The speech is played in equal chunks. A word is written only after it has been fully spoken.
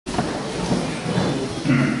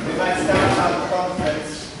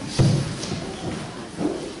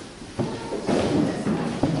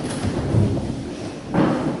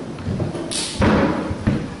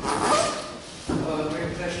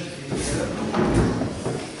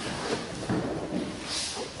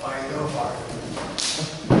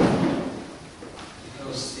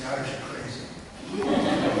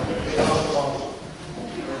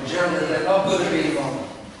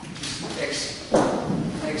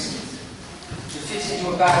fit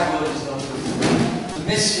into a bad world is not good. To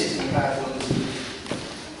misfit in a bad world is good.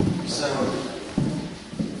 So,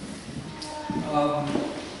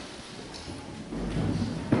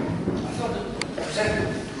 I thought to present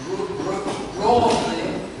broadly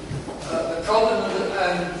the problem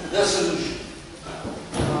and the solution.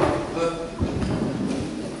 But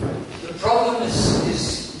the problem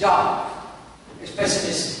is dark, it's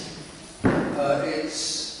pessimistic, it's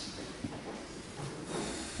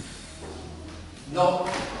not.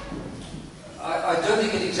 I don't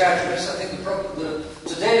think it exaggerates. I think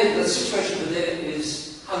today the situation today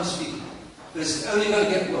is unspeakable, but it's only going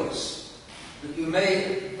to get worse. But you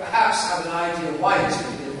may perhaps have an idea why it's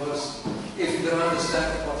going to get worse if you can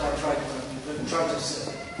understand what I tried to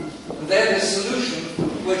say. And then the solution,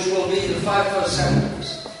 which will be the 5 first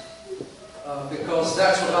sacraments, because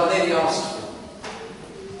that's what Our Lady asked for.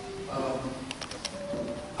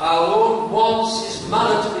 Our Lord wants His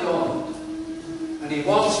mother to be honoured, and He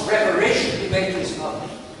wants reparation to be made to His mother.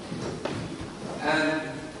 And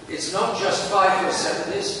it's not just 5 first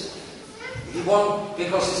sacraments. He wants,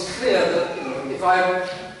 because it's clear that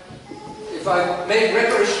if I make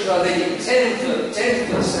reparation to Our Lady 10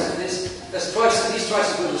 first sacraments, that's at least twice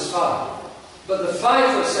as good as 5. But the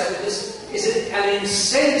 5 first sacraments is an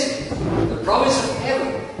incentive. The promise of heaven,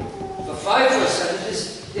 the 5 first sacraments,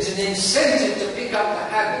 is an incentive to pick up the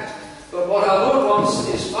habit. But what our Lord wants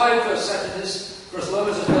is 5 first sacraments for as long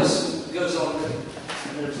as a person goes on living.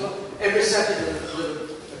 Every sacrament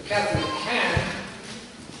a Catholic can.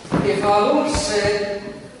 If our Lord said,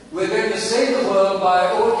 we're going to save the world by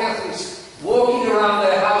all Catholics walking around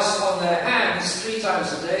their house on their hands 3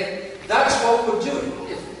 times a day, that's what we're doing.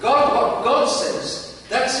 If what God says,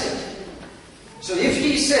 that's it. So if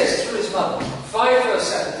He says through His mother, 5 first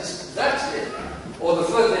sacraments, that's it. Or the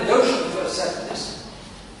notion of first sacraments.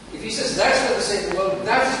 If He says that's going to save the world,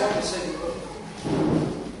 that is what will save the world.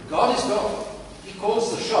 God is God. He calls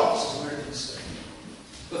the shots, as Americans say.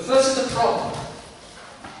 But first the problem.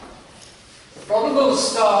 The problem will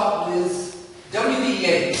start with W.B.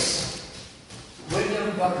 Yeats,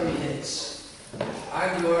 William Butler Yeats,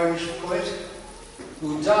 Anglo-Irish poet,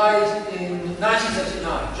 who died in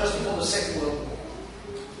 1939, just before the Second World War.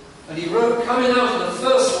 And he wrote, coming out of the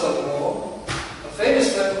First World War, a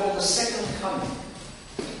famous poem called The Second Coming.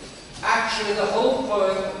 Actually, the whole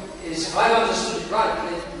poem is, if I've understood it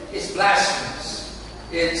rightly, it's blasphemous.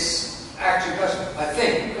 It's actually blasphemous, I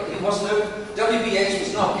think. W.B. Yeats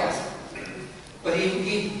was not Catholic. But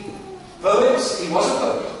he was a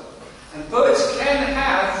poet. And poets can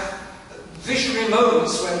have visionary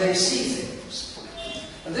moments when they see things.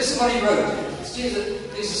 And this is what he wrote.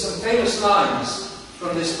 These are some famous lines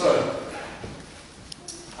from this poem.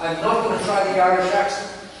 I'm not going to try the Irish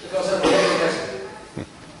accent because I'm very better.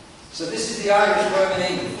 So this is the Irish poem in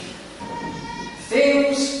English.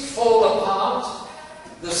 Things fall apart,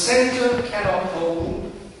 the centre cannot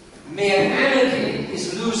hold, mere anarchy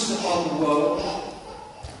is loosed upon the world,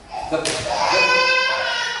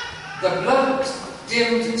 the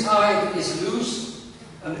blood-dimmed tide is loose,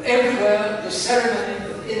 and everywhere the ceremony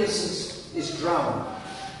of innocence is drowned.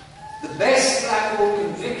 The best lack all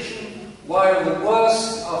conviction, while the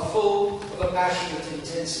worst are full of a passionate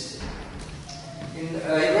intensity. He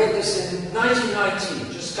wrote this in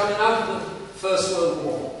 1919, just coming out of the First World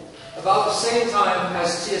War, about the same time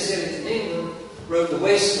as T.S. Eliot in England wrote The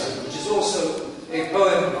Wasteland, which is also a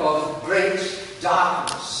poem of great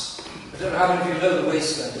darkness. I don't know how many of you know The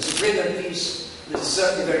Wasteland. It's a brilliant piece, but it's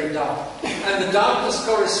certainly very dark. And the darkness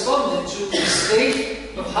corresponded to the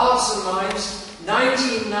state of hearts and minds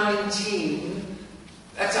 1919,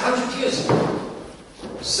 that's 100 years ago.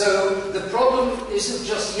 So the problem isn't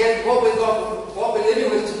just yet what we're living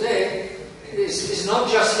with today is not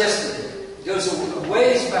just yesterday. It goes a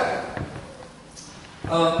ways back.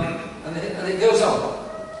 And it goes on.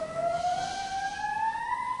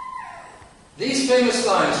 These famous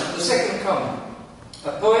lines from The Second Coming,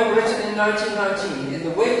 a poem written in 1919 in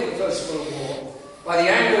the wake of the First World War by the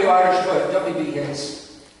Anglo-Irish poet W.B.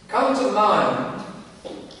 Yeats, come to mind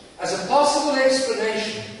as a possible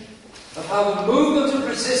explanation of how the movement of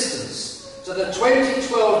resistance to the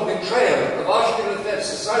 2012 betrayal of Archbishop Lefebvre's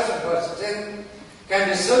Society of Christ X can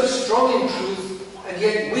be so strong in truth and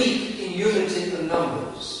yet weak in unity and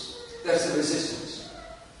numbers. That's the resistance.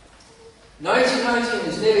 1919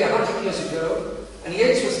 is nearly 100 years ago, and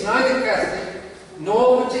Yeats was neither Catholic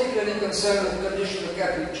nor particularly concerned with the condition of the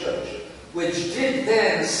Catholic Church, which did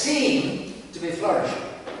then seem to be flourishing.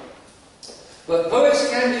 But poets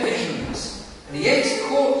can be visionaries, and Yeats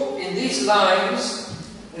caught in these lines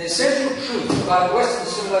an essential truth about Western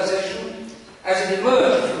civilization as it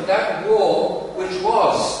emerged from that war which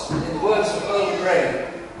was, in the words of Earl Grey,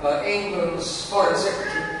 England's Foreign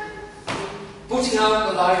Secretary, putting out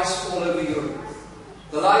the lights all over Europe.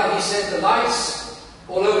 He said the lights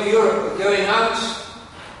all over Europe are going out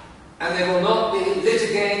and they will not be lit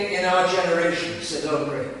again in our generation, said Earl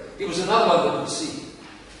Grey. He was another one that could see.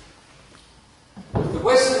 The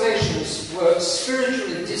Western nations were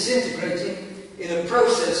spiritually disintegrating in a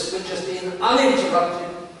process which has been uninterrupted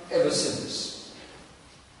ever since.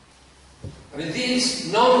 I mean,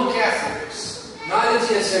 these non-Catholics, neither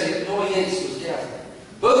T.S. Eliot nor Yeats was Catholic,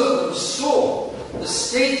 both of them saw the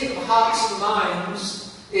state of hearts and minds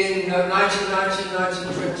in 1919,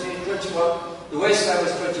 1920, 21, the wasteland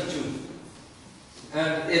was 22.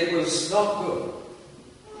 And it was not good.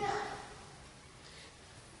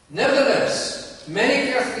 Nevertheless,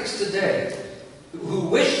 many Catholics today who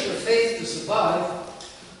wish the faith to survive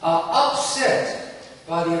are upset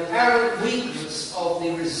by the apparent weakness of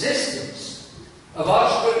the resistance of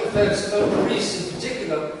Archbishop Lefebvre's own priests in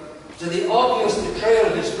particular to the obvious betrayal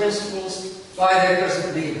of his principles by their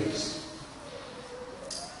present leaders.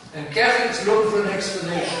 And Catholics look for an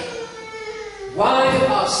explanation. Why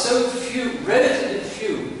are so few, relatively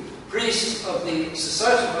few, priests of the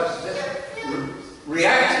Society of Archbishops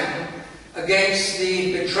reacting against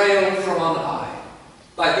the betrayal from on high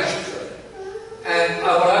by Bishop Furley and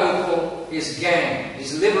what I would call his gang,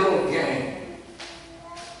 his liberal gang?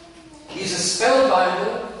 He's a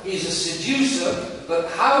spellbinder, he's a seducer, but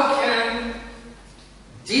how can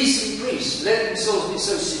decent priests let themselves be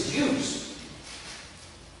so seduced?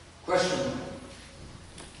 Question mark.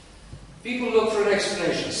 People look for an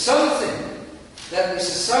explanation. Something that the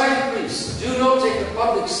society priests do not take a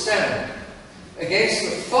public stand against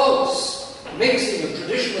the false mixing of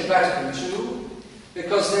tradition with Vatican II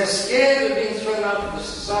because they're scared of being thrown out of the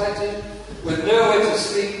society with nowhere to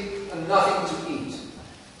sleep and nothing to eat.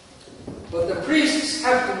 But the priests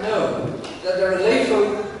have to know that there are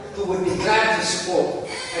layfolk who would be glad to support.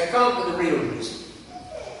 I can't be the real reason.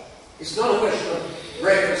 It's not a question of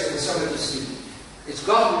breakfast and somewhere to sleep. It's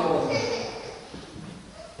got to be more than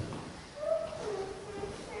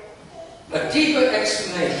that. A deeper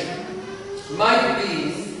explanation might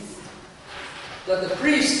be that the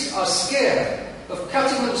priests are scared of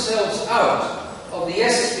cutting themselves out of the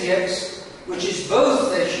SSPX, which is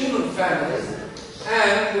both their human family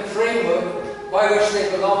and the framework by which they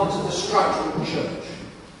belong to the structural church.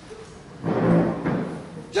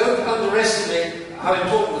 Don't underestimate how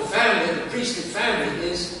important the family, the priestly family,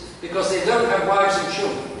 is, because they don't have wives and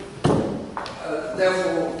children.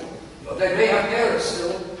 Therefore, they may have parents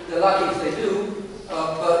still, they're lucky if they do,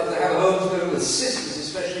 but if they have a home to go with sisters,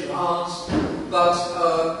 especially aunts,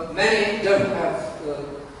 but many don't have,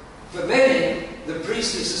 for many, the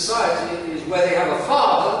priestly society is where they have a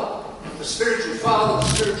father, a spiritual father,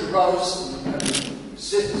 the spiritual brothers and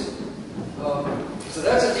sisters. So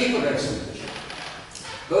that's a deeper explanation.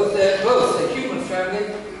 Both their human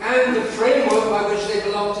family and the framework by which they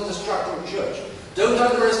belong to the structural church. Don't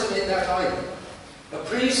underestimate that either. A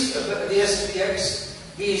priest of the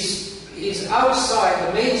SPX, he's outside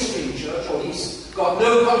the mainstream church, or he's got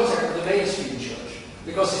no contact with the mainstream church,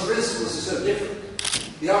 because his principles are so different.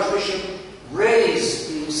 The Archbishop raised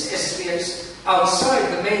the SPX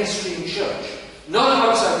outside the mainstream church, not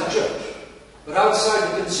outside the church, but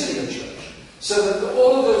outside the conciliar church, so that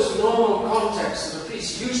all of those normal contacts that a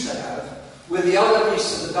priest used to have with the other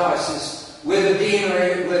priests of the diocese, with a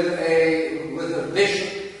deanery, with a bishop,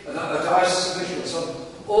 a diocesan bishop, and so on,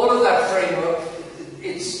 all of that framework,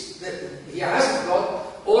 he hasn't got.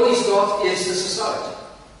 All he's got is the society,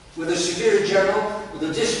 with a superior general, with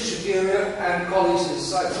a district superior, and colleagues in the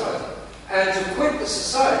society. And to quit the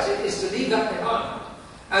society is to leave that behind.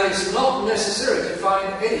 And it's not necessary to find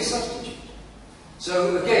any substitute.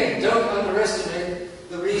 So again, don't underestimate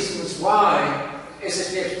the reasons why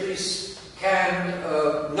SSPX priests can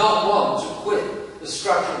not want to quit the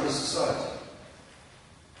structure of the society.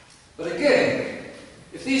 But again,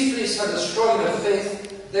 if these priests had a strong enough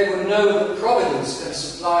faith, they would know that providence can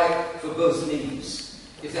supply for both needs.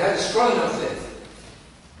 If they had a strong enough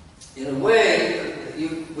faith, in a way,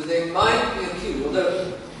 they might be accused,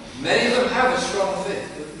 although many of them have a strong faith,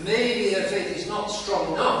 but maybe their faith is not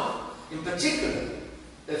strong enough. In particular,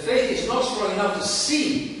 their faith is not strong enough to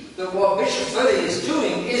see that what Bishop Furley is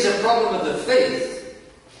doing is a problem of the faith.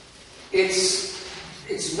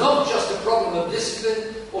 It's not just a problem of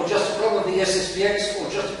discipline, or just a problem of the SSPX, or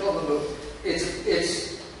just a problem of...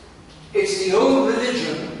 It's the old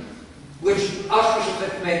religion which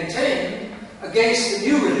Archbishop had maintained against the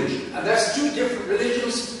new religion. And that's two different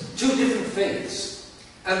religions, two different faiths.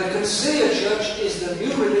 And the conciliar church is the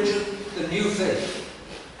new religion, the new faith.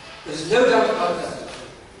 There's no doubt about that.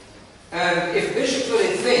 And if Bishop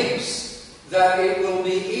Furley thinks that it will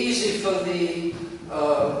be easy for the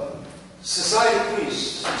society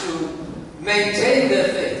priests to maintain their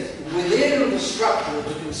faith within the structure of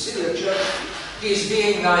the conciliar church, he is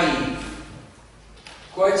being naive.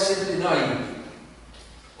 Quite simply naive.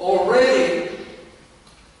 Already,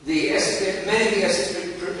 many of the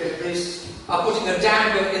SSP priests are putting a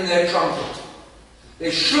damper in their trumpet.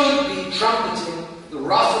 They should be trumpeting the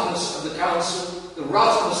roughness of the council, the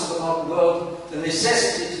roughness of the modern world, the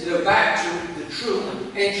necessity to go back to the true,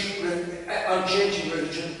 ancient, unchanging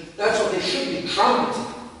religion. That's what they should be trumpeting.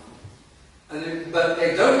 But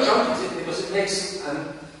they don't trumpet it because it makes them,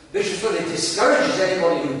 and Bishop Philip discourages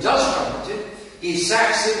anybody who does trumpet it. He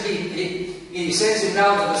sacks him, he sends him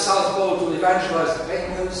down to the South Pole to evangelize the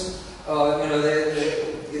penguins.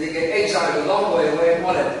 They get exiled a long way away and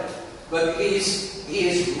whatever. But he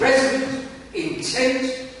is resolute,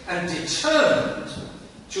 intent, and determined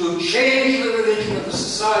to change the religion of the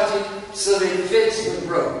society so that it fits with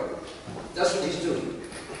Rome. That's what he's doing.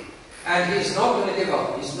 And he's not going to give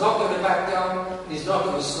up. He's not going to back down. He's not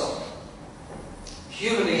going to stop.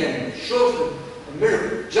 Humanly anyway, short of a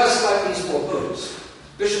miracle, just like these four popes.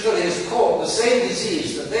 Bishop Philip has caught the same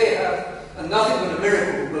disease that they have, and nothing but a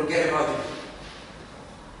miracle will get him out of it.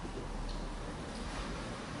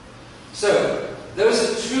 So, those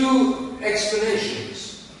are two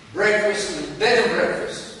explanations. Breakfast and bed and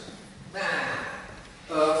breakfast.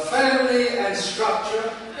 Family and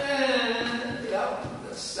structure. Yeah,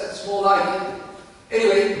 that's more like it.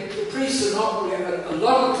 Anyway, the priests are not reacting. A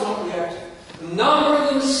lot of them are not reacting. A number of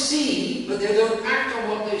them see, but they don't act on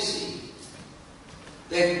what they see.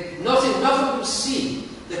 Not enough of them see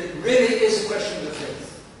that it really is a question of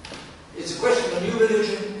faith. It's a question of a new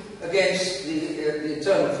religion against the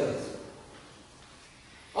eternal faith.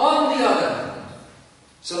 On the other hand,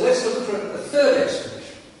 so let's look for a third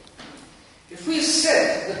explanation. If we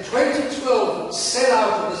set the 2012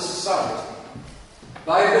 sellout of the society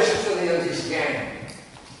by Bishop Philip and his gang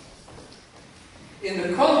in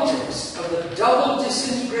the context of the double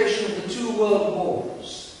disintegration of the two world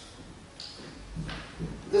wars,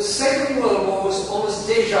 the Second World War was almost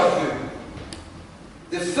déjà vu.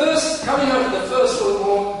 Coming out of the First World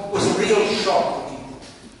War was a real shock for people.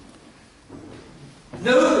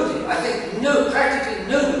 Nobody, I think practically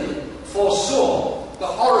nobody foresaw the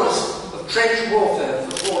horrors of trench warfare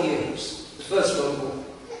for 4 years, the First World War.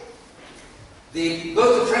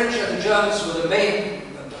 Both the French and the Germans were the main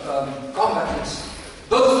combatants.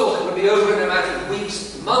 Both thought it would be over in a matter of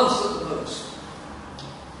weeks, months at the most.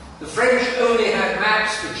 The French only had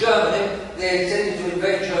maps for Germany. They intended to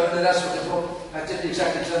invade Germany, that's what they thought. That didn't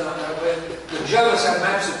exactly turn out that way. The Germans had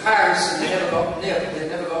maps of Paris, and they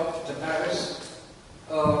never got to Paris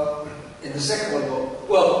in the Second World War.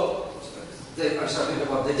 Well, they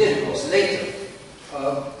did, of course, later.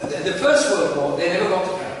 The First World War, they never got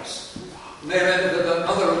to Paris. You may remember that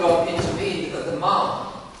Mother of God intervened at the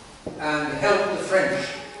Marne and helped the French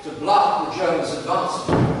to block the Germans' advance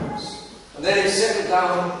to Paris. And then it settled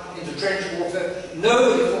down into trench warfare.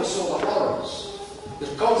 Nobody foresaw the horrors. The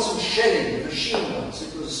constant shelling, the machine guns,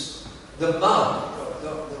 it was the mud,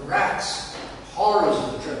 the rats, horrors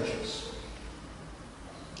of the trenches.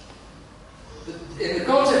 In the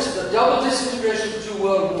context of the double disintegration of two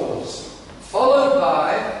world wars, followed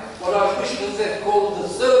by what Archbishop Lefebvre called the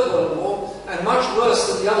Third World War, and much worse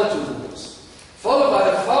than the other two wars, followed by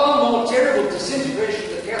the far more terrible disintegration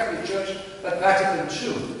of the Catholic Church at Vatican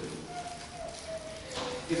II.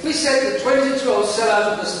 If we set the 2012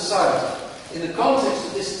 sellout of the society in the context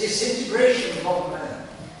of this disintegration of modern man,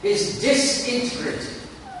 he's disintegrated.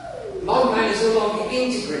 Modern man is no longer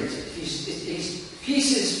integrated.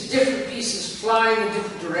 He's different pieces flying in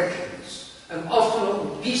different directions, and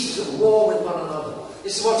often pieces at war with one another.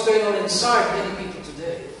 This is what's going on inside many people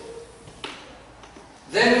today.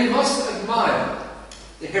 Then we must admire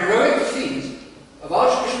the heroic feat of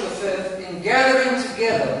Archbishop Lefebvre in gathering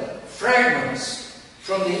together fragments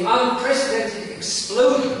from the unprecedented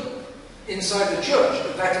explosion inside the Church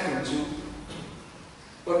of Vatican II.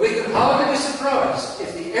 But we can hardly be surprised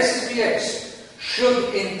if the SSPX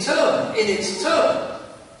should in its turn,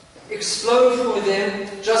 explode from within,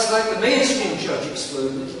 just like the mainstream Church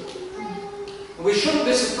exploded. And we shouldn't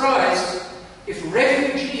be surprised if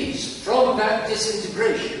refugees from that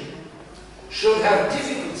disintegration should have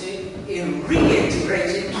difficulty in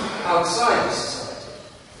reintegrating outside the society.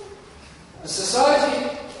 The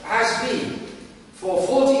society has been, for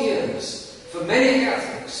 40 years, for many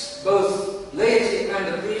Catholics, both laity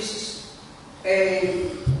and the priests, a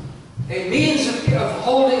means of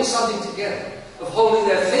holding something together, of holding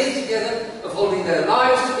their faith together, of holding their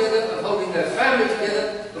lives together, of holding their family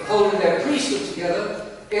together, of holding their priesthood together,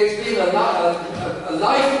 It's been a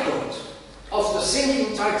lifeboat of the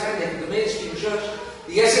sinking Titanic, the mainstream church.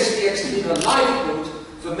 The SSPX has been a lifeboat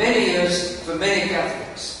for many years for many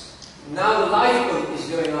Catholics. Now the lifeboat is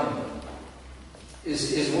going under,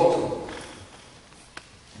 is water.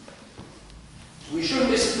 We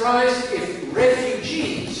shouldn't be surprised if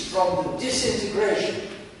refugees from the disintegration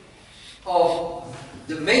of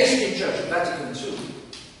the mainstream church of Vatican II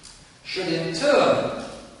should in turn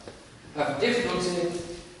have difficulty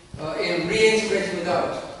in reintegrating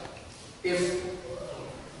without. If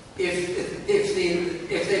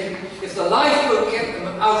the lifeboat kept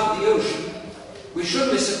them out of the ocean, we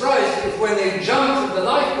shouldn't be surprised if when they jump from the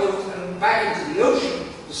lifeboat and back into the ocean,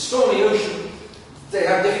 the stormy ocean, they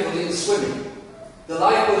have difficulty in swimming. The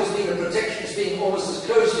lifeboat has been a protection, it's been almost as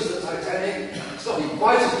close as the Titanic. It's not been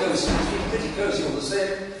quite as close, it's been pretty close all the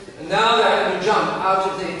same. And now they're having to jump out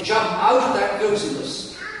of that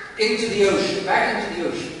coziness into the ocean, back into the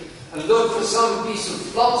ocean, and look for some piece of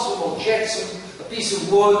flotsam or jetsam, a piece of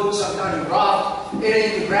wood, some kind of raft,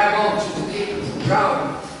 anything to grab onto to keep them from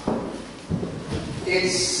drowning.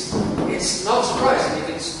 It's not surprising if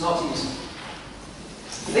it's not easy.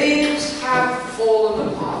 Things have fallen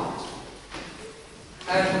apart.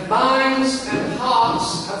 And minds and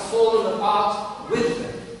hearts have fallen apart with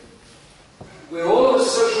them. We're all of us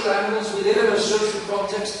social animals, we live in a social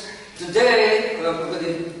context. Today, with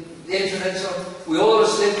the internet, we all of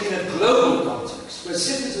us live in a global context. We're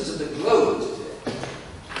citizens of the globe today.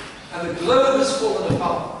 And the globe has fallen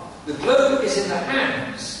apart. The globe is in the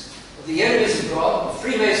hands of the enemies of God, the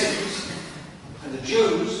Freemasons, and the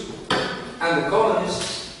Jews, and the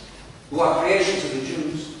communists, who are creations of the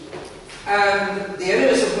Jews. And the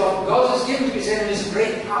enemies of God, God has given to his enemies a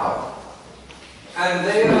great power. And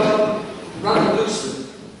they are running loose with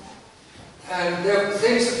it. And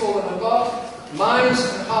things have fallen apart, minds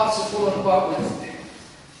and hearts have fallen apart with it.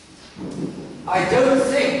 I don't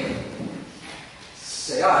think,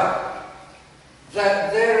 say I,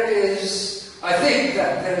 that I think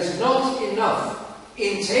that there is not enough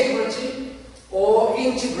integrity or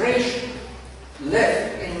integration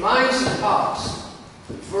left in minds and hearts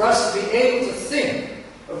for us to be able to think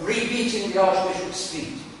of repeating the Archbishop's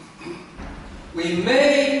speech. We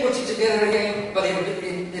may put it together again, but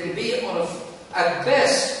it'll be at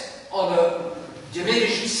best on a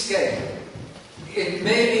diminished scale. It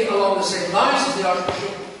may be along the same lines as the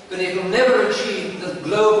Archbishop, but it will never achieve the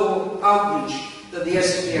global outreach that the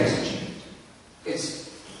SSPX achieved.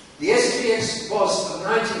 The SSPX was of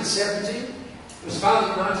 1970. It was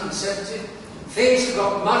founded in 1970. Things have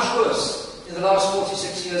got much worse in the last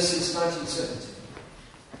 46 years since 1970.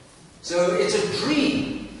 So it's a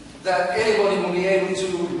dream that anybody will be able to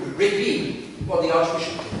repeat what the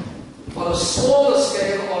Archbishop did. On a smaller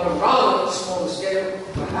scale, on a rather smaller scale,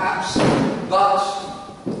 perhaps, but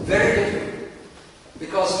very different.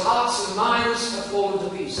 Because hearts and minds have fallen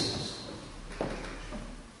to pieces.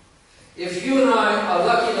 If you and I are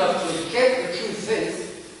lucky enough to have kept the true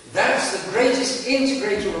faith, that's the greatest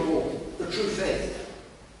integrator of all, the true faith,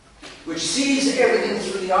 which sees everything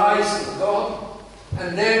through the eyes of God,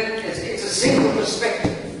 and then it's a single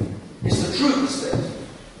perspective. It's the true perspective.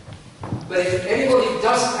 But if anybody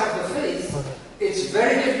doesn't have the faith, it's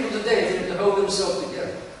very difficult today for him to hold himself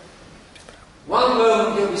together. One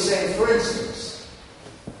moment he'll be saying, for instance,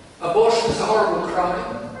 abortion is a horrible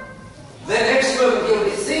crime. The next moment he'll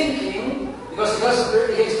be thinking, because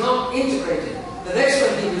he's not integrated, the next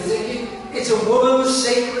moment he'll be thinking, it's a woman's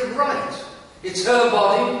sacred right. It's her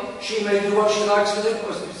body, she may do what she likes with it.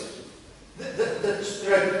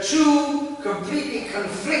 There are two completely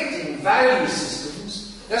conflicting value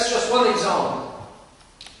systems. That's just one example.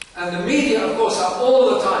 And the media, of course, are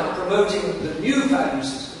all the time promoting the new value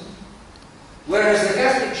system, whereas the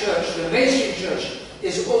Catholic Church, the mainstream church,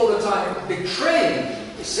 is all the time betraying,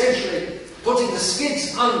 essentially putting the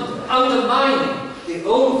skids undermining the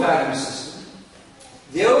old value system.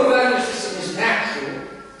 The old value system is natural.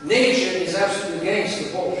 Nature is absolutely against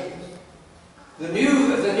abortion. The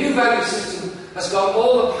new value system has got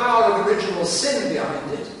all the power of original sin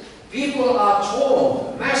behind it. People are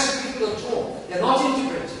torn. Massive people are torn. They're not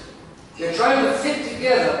integrated. They're trying to fit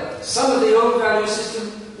together some of the old value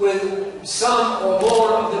system with some or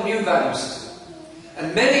more of the new value system.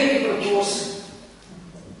 And many people, of course,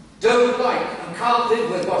 don't like and can't live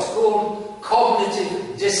with what's called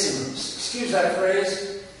cognitive dissonance. Excuse that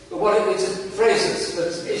phrase, but it's a phrase that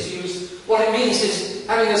is used. What it means is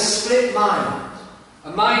having a split mind.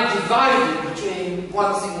 A mind divided between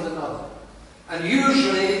one thing and another. And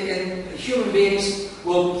usually human beings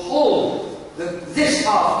will pull this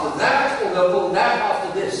half to that, or they'll pull that half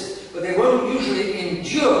to this. But they won't usually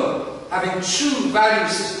endure having two value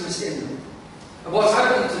systems in them. And what's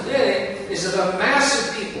happening today is that a mass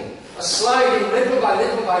of people are sliding little by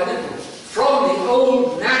little by little from the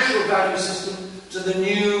old natural value system to the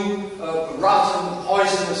new rotten,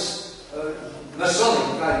 poisonous,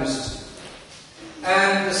 Masonic value system.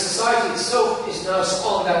 And the society itself is now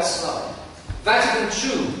on that slide. Vatican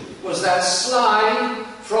II was that slide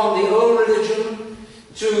from the old religion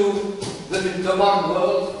to the modern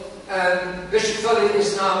world, and Bishop Foley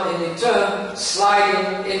is now in turn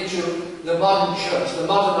sliding into the modern church, the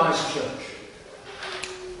modernized church.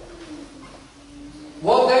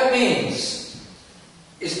 What that means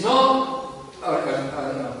is not,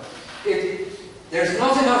 there's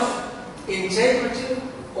not enough integrity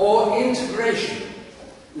or integration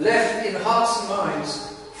left in hearts and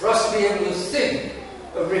minds for us to be able to think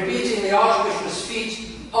of repeating the Archbishop's feat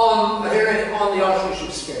on the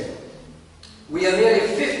Archbishop's scale. We are nearly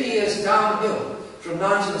 50 years downhill from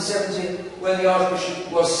 1970, when the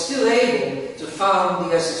Archbishop was still able to found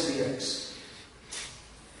the SSBX.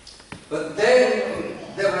 But then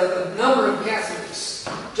there were a number of Catholics.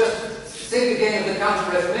 Just think again of the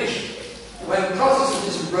Counter-Reformation. When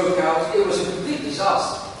Protestantism broke out, it was a complete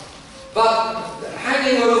disaster. But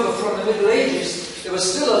hanging over from the Middle Ages, there was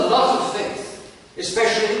still a lot of faith,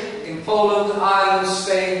 especially in Poland, Ireland,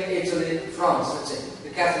 Spain, Italy, France, let's say, the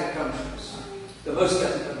Catholic countries, the most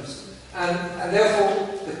Catholic countries. And therefore,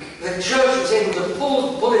 the Church was able to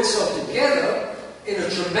pull itself together in a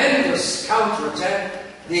tremendous counterattack,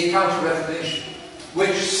 the Counter-Reformation,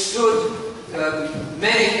 which stood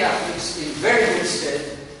many Catholics in very good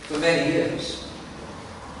stead for many years.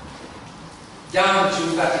 Down to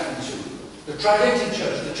Vatican II. The Tridentine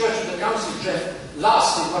Church, the Church of the Council of Trent,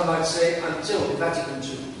 lasted, one might say, until Vatican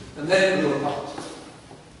II, and then it grew apart.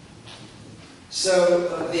 So,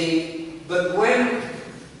 but when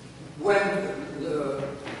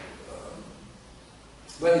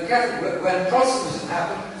Protestantism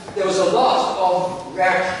happened, there was a lot of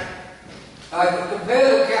reaction. I can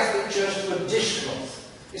compare the Catholic Church to a dishcloth.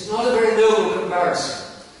 It's not a very noble comparison.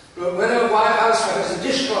 But when a white housewife has a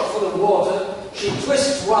dishcloth full of water, she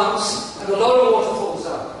twists once and a lot of water falls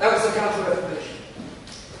out. That was the Counter-Reformation.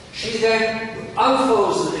 She then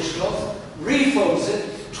unfolds the dishcloth, refolds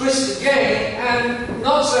it, twists again, and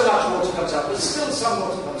not so much water comes out, but still some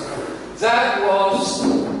water comes out. That was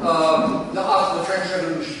after the French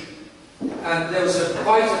Revolution. And there was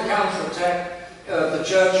quite a counterattack of the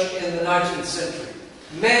church in the 19th century.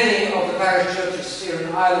 Many of the parish churches here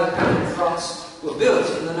in Ireland and in France were built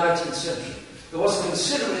in the 19th century. There was a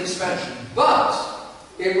considerable expansion, but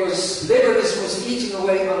liberalism was eating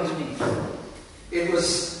away underneath. It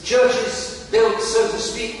was churches built, so to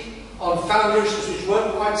speak, on foundations which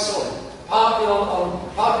weren't quite solid.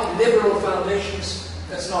 Partly liberal foundations,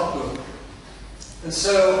 that's not good. And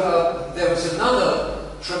so there was another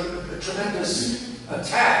tremendous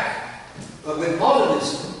attack with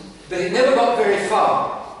modernism, but it never got very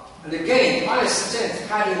far. And again, Pius X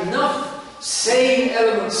had enough sane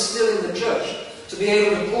elements still in the church to be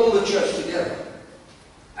able to pull the church together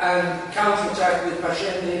and counterattack with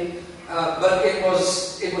Pascendi, but it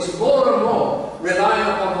was more and more relying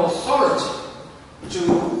upon authority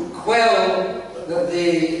to quell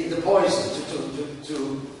the poison,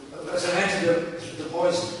 as an antidote to the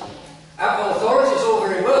poison. Authority is all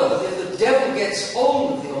very well, but if the devil gets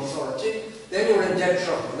hold of the authority, then you're in dead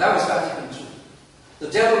trouble. And that was Vatican II. The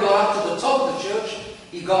devil got up to the top of the church.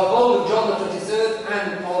 He got hold of John the 23rd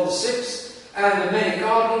and Paul the VI, and many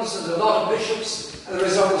cardinals and a lot of bishops, and the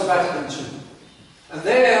result was Vatican II. And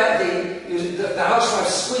there, the housewife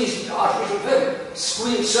squeezed Archbishop Philip,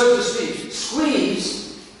 so to speak,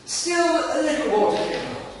 squeezed, still a little water came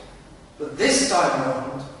out. But this time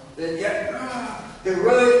around,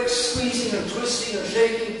 heroic squeezing and twisting and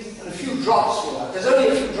shaking, and a few drops fall out. There's only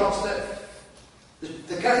a few drops left.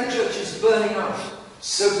 The Catholic Church is burning out,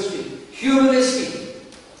 so to speak. Humanly speaking,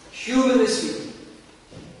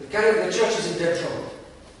 the Church is in dead trouble.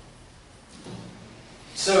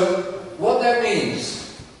 So, what that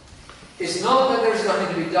means is not that there is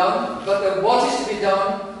nothing to be done, but that what is to be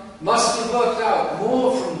done must be worked out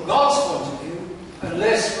more from God's point of view and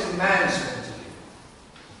less from man's point of view.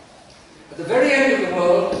 At the very end of the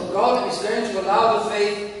world, God is going to allow the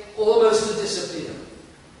faith almost to disappear.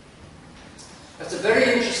 That's a very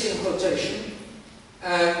interesting quotation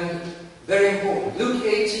and very important. Luke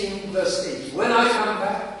 18, verse 8. When I come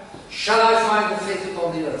back, shall I find the faith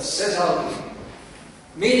upon the earth, says our King.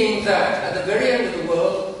 Meaning that at the very end of the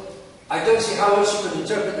world, I don't see how else you can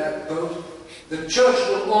interpret that quote, the church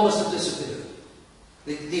will almost have disappeared.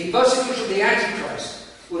 The persecution of the Antichrist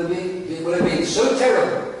will have been so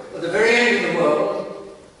terrible at the very end of the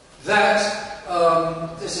world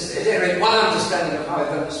that this is at any rate one understanding of how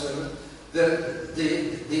events were.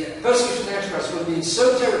 The persecution of the Antichrist will have been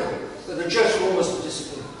so terrible that the church will almost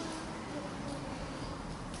disappear.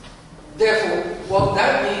 Therefore, what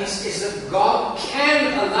that means is that God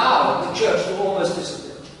can allow the church to almost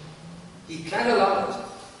disappear. He can allow it.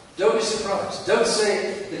 Don't be surprised. Don't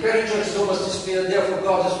say the Christian church has almost disappeared, therefore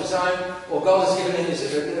God has resigned, or God has given in his,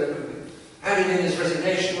 handed in his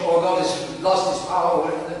resignation, or God has lost his power.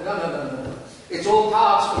 Or no. It's all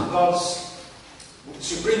part of God's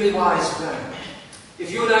supremely wise plan.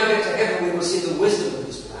 If you and I get to heaven, we will see the wisdom of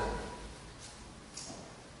this plan.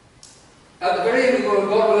 At the very end, God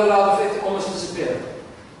will allow the faith to almost disappear.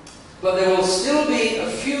 But there will still be a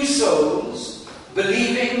few souls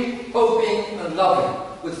believing, hoping, and loving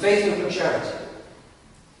with faith, hope, and charity.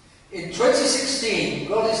 In 2016,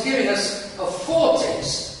 God is giving us a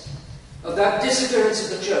foretaste of that disappearance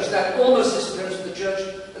of the church, that almost disappearance of the church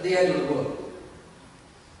at the end of the world.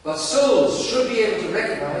 But souls should be able to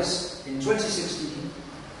recognize in 2016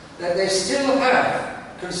 that they still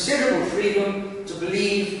have considerable freedom to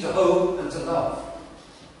believe, to hope, and to love.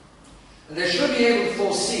 And they should be able to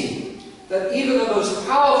foresee that even the most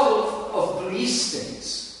powerful of police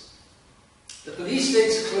states, the police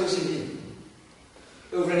states are closing in.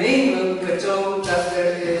 Over in England, we're told that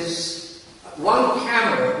there is one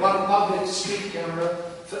camera, one public street camera,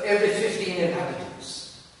 for every 15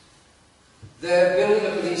 inhabitants. They're building a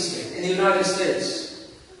police state. In the United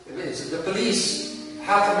States, the police,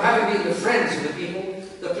 from having been the friends of the people,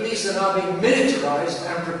 the police are now being militarized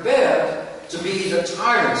and prepared to be the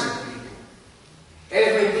tyrants of the people.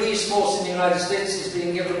 Every police force in the United States is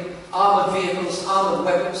being given armored vehicles, armored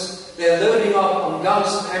weapons. They're loading up on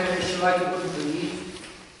guns and ammunition like you wouldn't believe.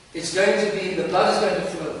 It's going to be, the blood is going to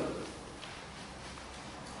flow.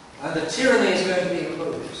 And the tyranny is going to be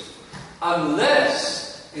imposed.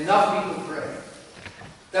 Unless enough people pray.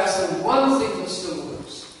 That's the one thing that still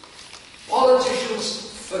works.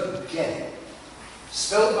 Politicians forget it.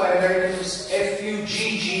 Spelled by Americans,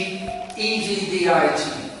 F-U-G-G-E-D-D-I-T.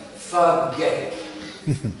 Forget it.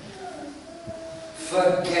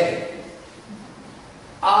 Forget it.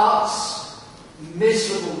 Art's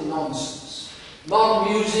miserable nonsense.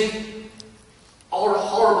 Modern music, or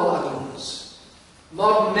horrible ugliness.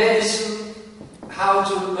 Modern medicine, how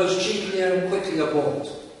to most cheaply and quickly abort.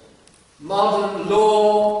 Modern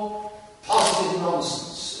law, positive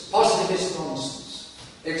nonsense, positivist nonsense.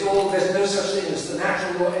 It's all, there's no such thing as the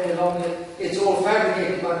natural law any longer. It's all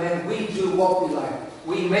fabricated by men. We do what we like.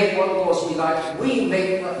 We make what laws we like. We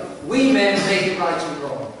men make it right and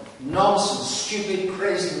wrong. Nonsense, stupid,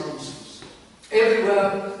 crazy nonsense.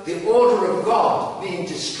 Everywhere, the order of God being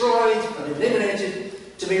destroyed and eliminated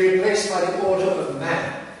to be replaced by the order of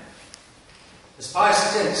man. As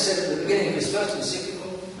Pius X said at the beginning of his first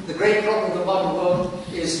encyclical, the great problem of the modern world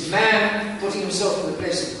is man putting himself in the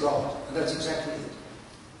place of God. And that's exactly it.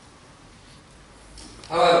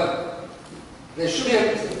 However, there should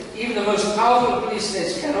be even the most powerful of police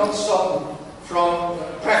states cannot stop them from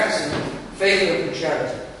practicing faith, hope, and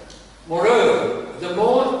charity. Moreover, the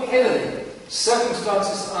more heavily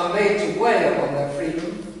circumstances are made to weigh upon that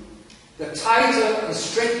freedom, the tighter and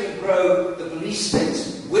straighter grow the police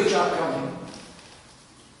states which are coming.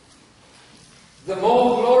 The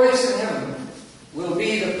more glorious in heaven will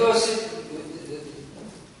be the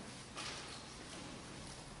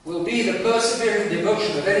persevering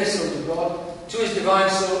devotion of any soul to God, to his divine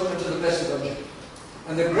soul, and to the Blessed Virgin.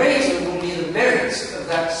 And the greater will be the merits of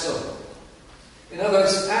that soul. In other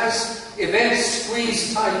words, as events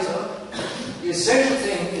squeeze tighter, the essential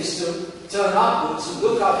thing is to turn upwards and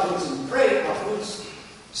look upwards and pray upwards,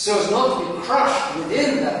 so as not to be crushed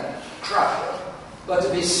within that crusher, but to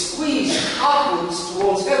be squeezed upwards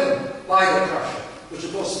towards heaven by the crusher, which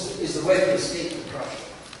of course is the way to escape the crusher.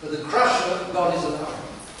 But the crusher, God is allowing.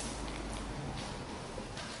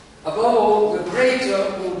 Above all, the greater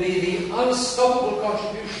will be the unstoppable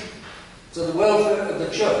contribution to the welfare of the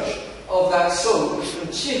church of that soul which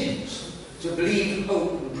continues to believe,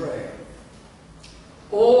 hope, and pray.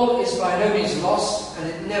 All is by no means lost, and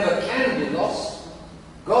it never can be lost.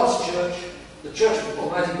 God's church, the church of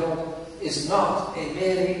Almighty God, is not a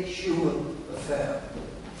merely human affair.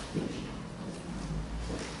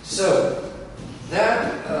 So,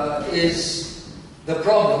 that is the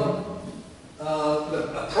problem.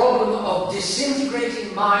 A problem of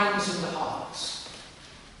disintegrating minds and hearts.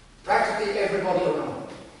 Practically everybody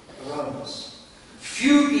around us.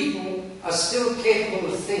 Few people are still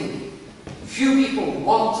capable of thinking. Few people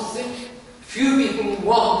want to think. Few people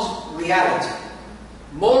want reality.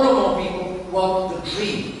 More and more people want the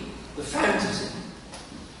dream, the fantasy.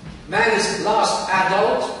 Man is at last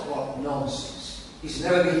adult. What nonsense. He's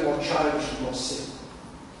never been more childish and more simple.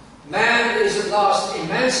 Man is at last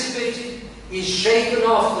emancipated. He's shaken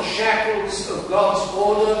off the shackles of God's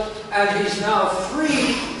order, and he's now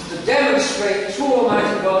free to demonstrate to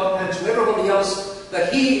Almighty God and to everybody else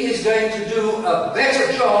that he is going to do a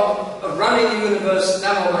better job of running the universe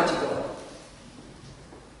than Almighty God.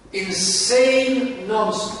 Insane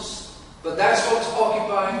nonsense. But that's what's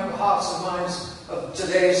occupying the hearts and minds of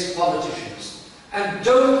today's politicians. And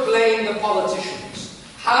don't blame the politicians.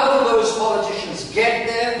 How do those politicians get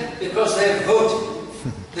there? Because they're voting.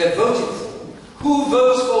 They're voting for them. Who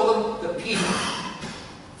votes for them? The people.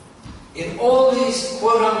 In all these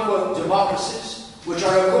quote-unquote democracies, which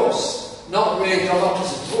are of course not really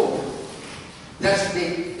democracies at all,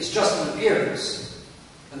 it's just an appearance.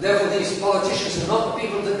 And therefore these politicians are not the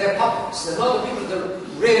people that they're puppets. They're not the people that are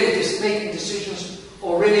really just making decisions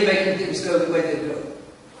or really making things go the way they go.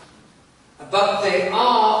 But they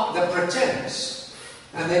are the pretense,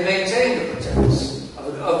 and they maintain the pretense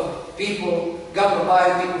of people governed by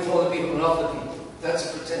the people, for the people, and of the people. That's a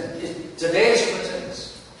pretense. Today's pretense.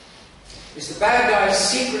 It's the bad guys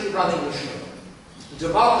secretly running the show.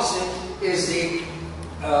 Democracy is the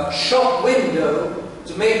shop window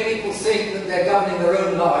to make people think that they're governing their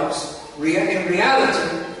own lives. In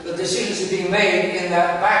reality, the decisions are being made in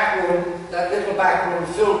that back room, that little back room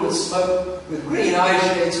filled with smoke, with green eye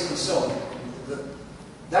shades and so on.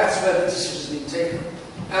 That's where the decisions are being taken.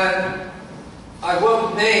 And I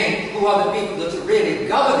won't name who are the people that are really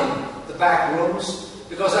governing the back rooms,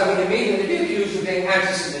 because I would immediately be accused of being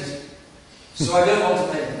anti-Semitic. So I don't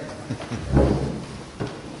want to name them.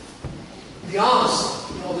 The answer,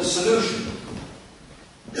 or the solution.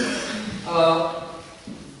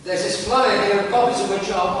 There's this flyer here, copies of which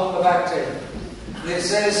are on the back table. And it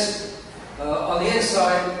says, on the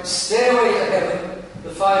inside, Stairway to Heaven, the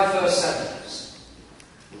 5 first Saturdays.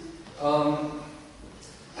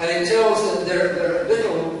 And it tells that there are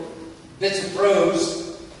little bits of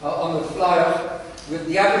prose on the flyer with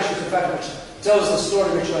the apparitions of Fatima, which tells the story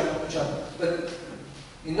but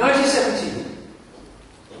in 1917,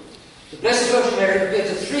 the Blessed Virgin Mary appeared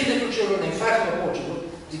to 3 little children in Fatima, Portugal,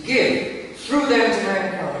 to give, through them to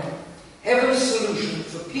mankind, heaven's solution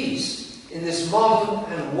for peace in this modern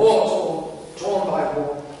and torn by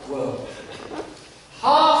war world.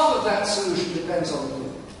 Half of that solution depends on the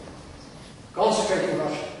Queen, concentrating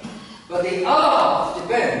Russia. But the other half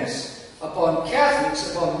depends upon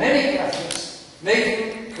Catholics, upon many Catholics,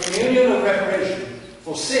 making communion of reparation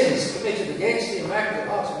for sins committed against the Immaculate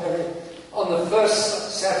Heart of Mary on the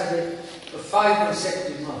first Saturday of 5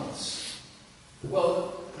 consecutive months.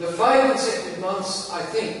 Well, the 5 consecutive months, I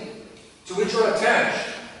think, to which are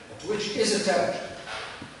attached, to which is attached,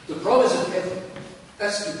 the promise of heaven,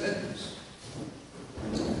 that's stupendous.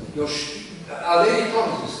 Our Lady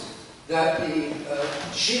promises that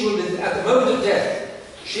she will be, at the moment of death,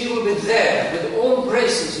 she will be there with all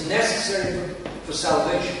graces necessary for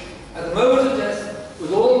salvation. At the moment of death,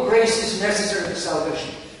 with all graces necessary for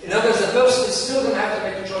salvation. In other words, the person is still going to have to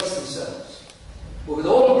make a choice themselves. But with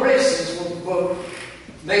all graces, will push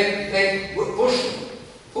them. It will force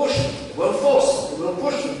them. It will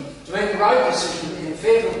push them to make the right decision in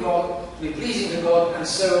favour of God, to be pleasing to God, and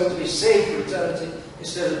so to be saved for eternity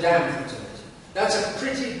instead of damned for eternity. That's a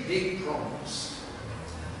pretty big promise.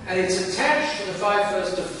 And it's attached to the 5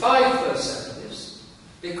 first Saturdays,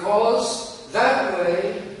 because that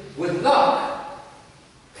way, with luck,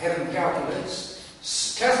 heaven calculates,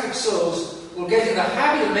 Catholic souls will get in the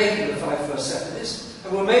habit of making the 5 first Saturdays,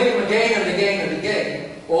 and will make them again and again and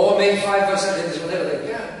again, or make 5 first Saturdays whenever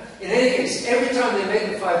they can. In any case, every time they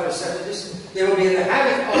make the 5 first Saturdays, they will be in the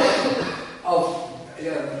habit of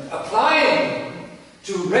applying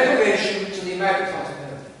to reparation to the Immaculate Heart of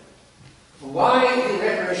Mary. Why the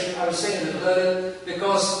reparation? I was saying a little earlier,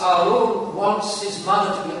 because our Lord wants His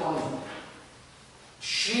Mother to be honoured.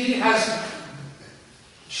 She has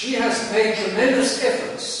made tremendous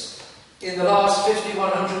efforts in the last 50,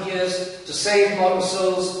 100 years to save modern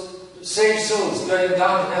souls, save souls going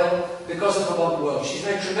down to hell because of the modern world. She's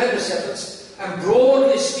made tremendous efforts, and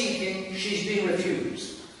broadly speaking, she's been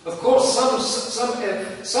refused. Of course, some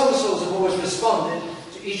souls have always responded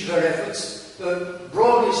to each of her efforts, but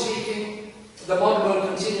broadly speaking, the modern world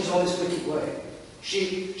continues on this wicked way.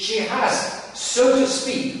 She has, so to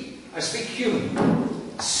speak, I speak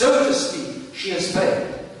human, so to speak, she has failed.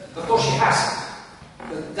 Of course she hasn't.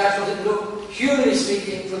 But that's what it looks, humanly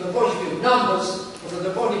speaking, from the point of view of numbers, and from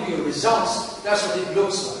the point of view of results, that's what it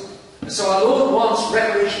looks like. And so our Lord wants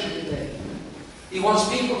reparation to be made. He wants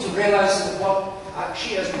people to realize that what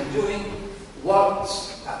she has been doing,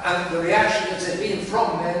 and the reaction that has been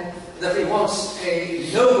from men, that he wants a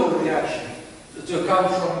noble reaction to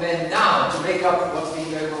come from men now to make up for what's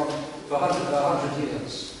been going on for 100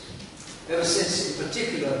 years. Ever since, in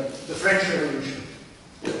particular, the French Revolution.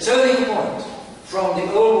 The turning point from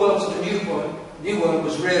the old world to the new world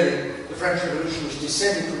was really the French Revolution, which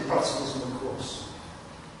descended from Protestantism, of course.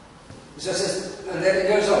 So it says, and then it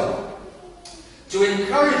goes on. To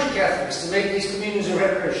encourage Catholics to make these communions a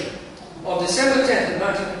reparation, on December 10th of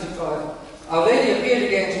 1925, Our Lady appeared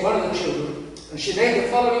again to one of the children, and she made the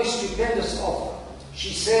following stupendous offer.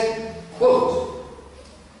 She said, quote,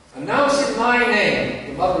 "Announce in my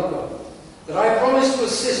name, the Mother of God, that I promise to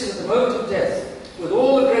assist at the moment of death with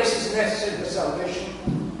all the graces necessary for salvation,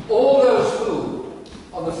 all those who,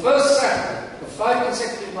 on the first Saturday of 5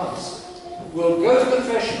 consecutive months, will go to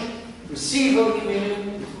confession, receive Holy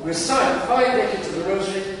Communion, recite 5 decades of the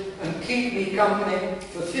Rosary, and keep me company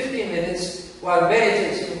for 15 minutes while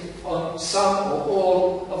meditating on some or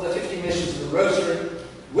all of the 50 missions of the Rosary,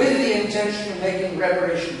 with the intention of making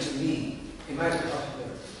reparation to me." Immaculate Heart of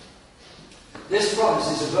Mary. This promise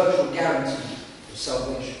is a virtual guarantee of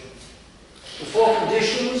salvation. The 4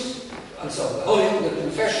 conditions, and so the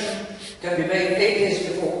confession can be made 8 days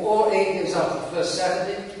before or 8 days after the first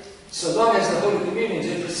Saturday, so long as the Holy Communion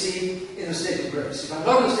is received in the state of grace. If I'm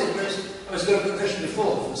not in the state of grace, I must go to confession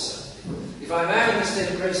before the first Saturday. If I am in the state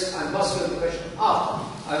of grace, I must go to confession after,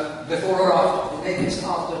 before or after, in 8 days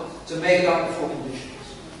after, to make up the 4 conditions.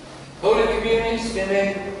 Holy Communion is to be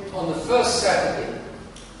made on the first Saturday,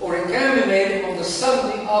 or it can be made on the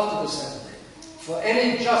Sunday after the Saturday, for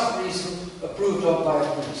any just reason approved of by a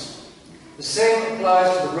priest. The same applies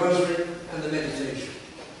to the Rosary and the meditation.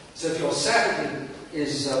 So if your Saturday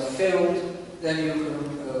is filled, then you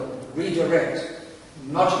can redirect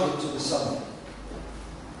much of it to the Sunday.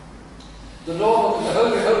 The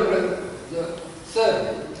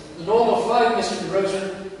normal 5 mystery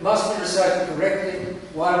Rosary must be recited correctly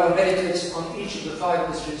while one meditates on each of the 5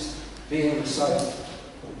 mysteries being recited.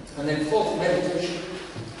 And then 4th meditation.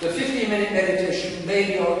 The 15-minute meditation may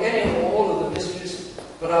be on any or all of the mysteries,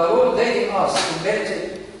 but our Lord Lady asks to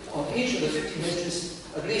meditate on each of the 50 mysteries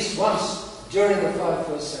at least once during the 5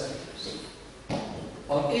 first Saturdays.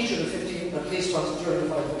 On each of the 15, at least once during the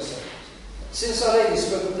 5 first Saturdays. Since Our Lady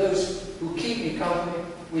spoke of those who keep me company,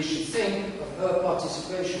 we should think of her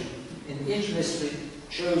participation in each mystery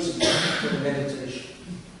chosen for the meditation.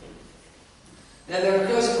 Now there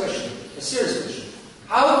occurs a question, a serious question.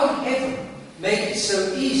 How can heaven make it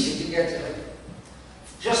so easy to get to heaven?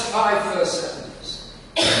 Just 5 first Saturdays.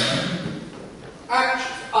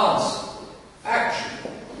 Action.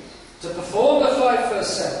 To perform the 5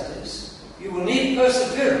 first Saturdays, you will need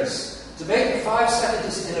perseverance to make the 5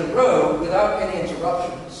 Saturdays in a row without any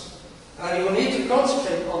interruptions. And you will need to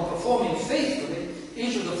concentrate on performing faithfully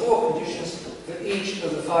each of the 4 conditions for each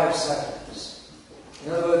of the 5 Saturdays.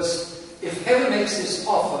 In other words, if heaven makes this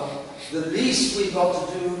offer, the least we've got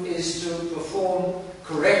to do is to perform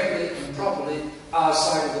correctly and properly our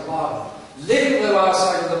side of the bargain. Little though our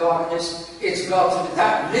side of the bargain is, it's got to be,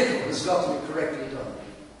 that little has got to be correctly done.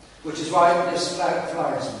 Which is why this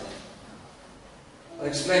flyer is made. I'll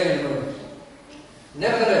explain in a moment.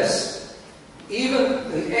 Nevertheless, even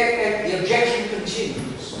the objection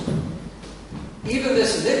continues. Even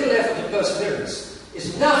this little effort of perseverance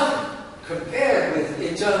is nothing compared with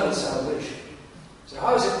eternal salvation. So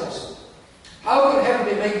how is it possible? How can heaven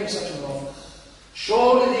be making such an offer?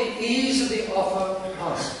 Surely the ease of the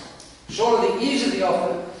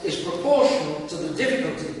offer is proportional to the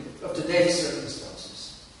difficulty of today's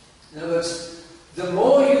circumstances. In other words, the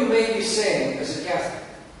more you may be saying as a Catholic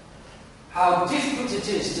how difficult it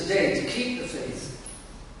is today to keep the faith,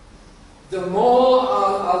 the more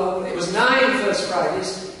our Lord, it was 9 First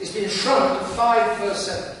Fridays, it's been shrunk to 5 First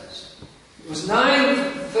Saturdays. It was 9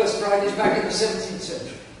 First Fridays back in the 17th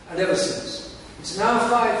century, and ever since. It's now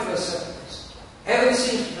 5 First Saturdays. Heaven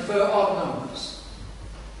seems to prefer odd numbers.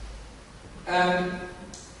 And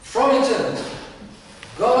from eternity,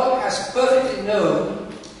 God has perfectly known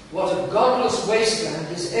what a godless wasteland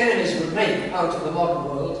his enemies would make out of the modern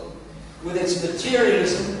world, with its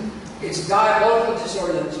materialism, its diabolical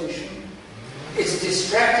disorientation, its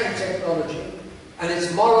distracting technology, and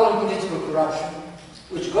its moral and political corruption,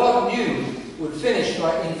 which God knew would finish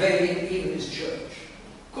by invading even his church.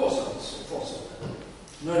 Of course God foresaw that.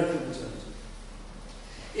 No eternity.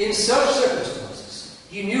 In such circumstances,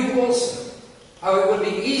 he knew also how it would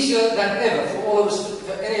be easier than ever for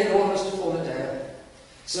any and all of us to fall into hell.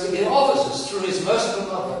 So he offers us, through his merciful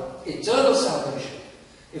Mother, eternal salvation,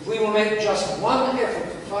 if we will make just one effort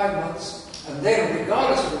for 5 months, and then,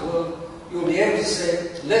 regardless of the world, you will be able to say,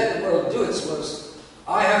 let the world do its worst.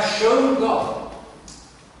 I have shown God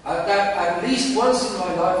At least once in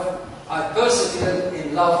my life, I persevered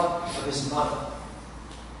in love of his mother.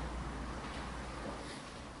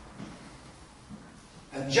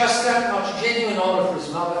 And just that much genuine honour for his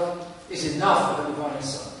mother is enough for the Divine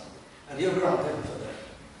Son. And he'll grant heaven for that.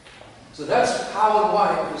 So that's how and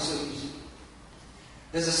why it was so easy.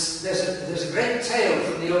 There's a great tale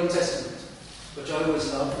from the Old Testament, which I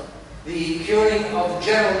always love. The curing of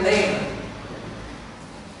General Naaman.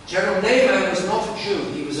 General Naaman was not a Jew.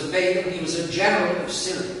 He was a pagan. He was a general of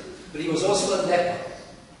Syria. But he was also a leper.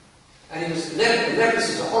 And he was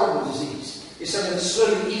leprosy is a horrible disease. It's something that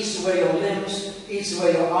slowly eats away your limbs, eats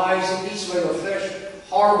away your eyes, it eats away your flesh.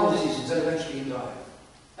 Horrible disease until eventually you die.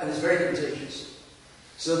 And it's very contagious.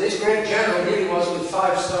 So this great general really was with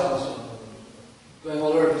 5 stars going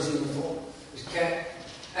all over his uniform, his cap.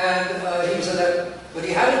 And he was a leper. But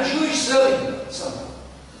he had a Jewish servant somehow.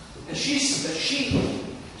 And she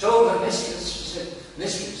told her mistress, she said,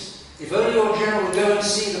 "Mistress, if only your general would go and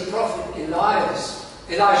see the prophet Elisha.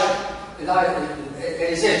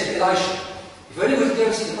 If only we could go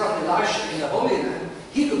and see the prophet Elisha in the Holy Land,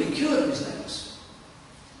 he could be cured of his leprosy."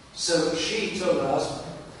 So she told her husband,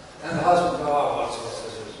 and the husband,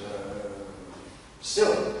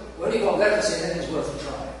 still, when he got leprosy, then it's worth a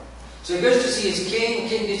try. So he goes to see his king. The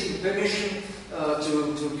king gives him permission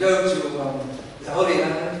to go to the Holy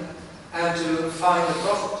Land and to find the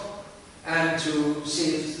prophet and to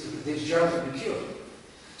see if this general can be cured.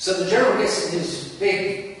 So the general gets in his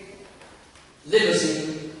big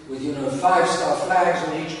limousine with 5-star flags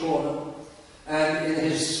on each corner and in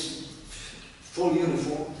his full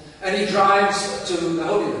uniform, and he drives to the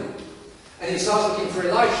Holy Land and he starts looking for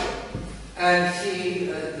Elisha. And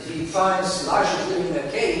he finds Elisha living in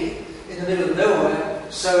a cave in the middle of nowhere,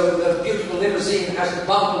 so the beautiful limousine has to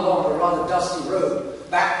bump along a rather dusty road,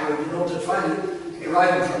 back road, in order to finally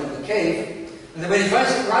arrive in front of the cave. And then when he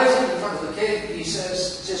finds it rising in front of the cave, he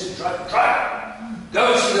says to the driver,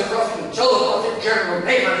 "Go and see the prophet and tell the prophet General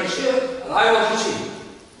Naaman is here, and I want to see him."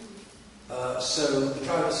 So the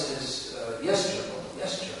driver says, "Yes, General,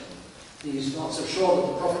 yes, General." He's not so sure that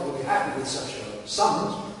the prophet will be happy with such a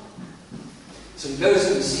summons. So he goes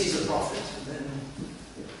and he sees the prophet, and then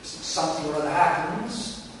something or other happens.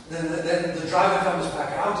 Then the driver comes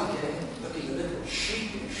back out again, looking a little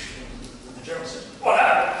sheepish. And the general says, "What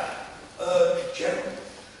happened?" "General,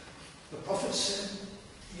 the prophet said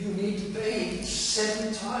you need to bathe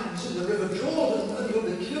 7 times in the River Jordan and you'll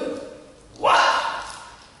be cured." "What?"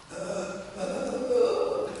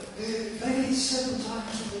 "Bathe 7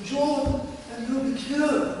 times in the Jordan and you'll be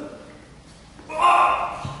cured."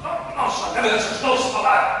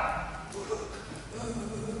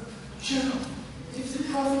 "General, if the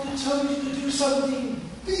prophet had told you to do something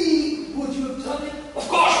big, would you have done it?" "Of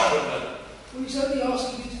course I would have done it." "Well, he's only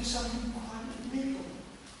asking you to do something quite little."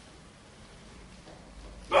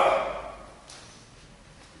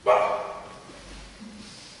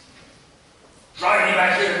 "Drive me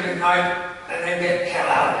back here at midnight and then get the hell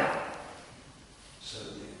out of here." So,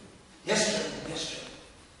 "Yes, General, yes, General."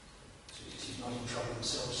 So he's not in trouble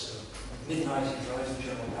himself, so at midnight he drives the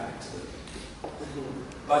general back to the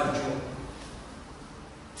by the Jordan.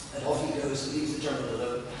 And off he goes and leaves the general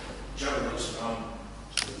alone. The general looks around,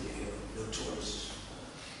 no tourists.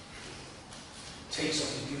 Takes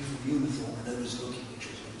off his beautiful uniform and nobody's looking, which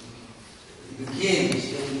was looking. He begins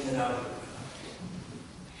getting in and out of it.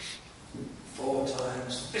 4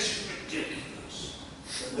 times. This is ridiculous.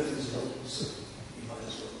 But nobody's looking, so he might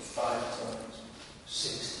as well 5 times,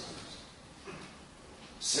 6 times.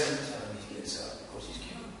 7th time he gets out because he's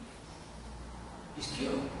cured. He's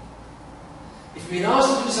cured. If he'd been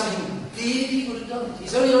asked to do something big, he would have done it.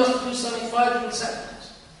 He's only asked to do something 5 little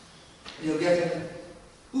seconds. He'll get it.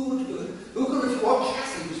 Who would do it? Who could refuse? What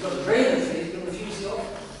Catholic who's got a grain of faith can refuse the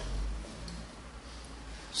offer?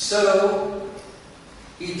 So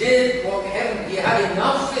he did what heaven. He had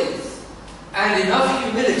enough faith and enough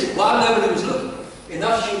humility while nobody was looking.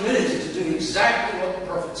 Enough humility to do exactly what the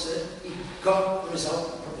prophet said. He got the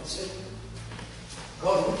result the prophet said.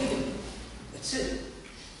 God will give him. That's it.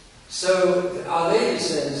 So Our Lady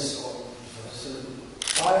says,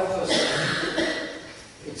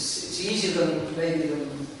 it's easier than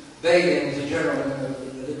bathing as a general in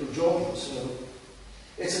a little Jordan. So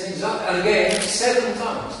it's an example. And again, 7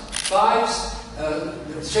 times. 5,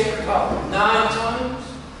 the Sacred Heart 9 times.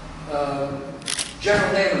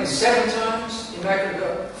 General Naaman 7 times. Immaculate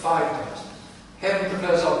Heart 5 times. Heaven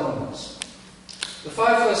prefers odd numbers. The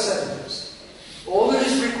 5 first sentences. All that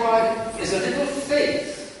is required is a little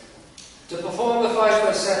faith to perform the 5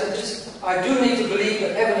 first sentences. I do need to believe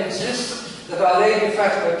that heaven exists, that Our Lady of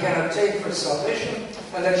Fatima can obtain for salvation,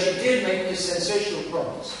 and that she did make this sensational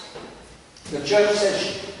promise. The Church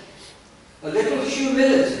says a little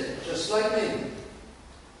humility, just like me.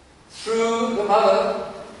 Through the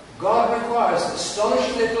Mother, God requires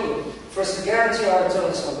astonishing little for us to guarantee our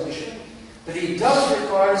eternal salvation, but He does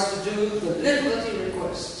require us to do the little that He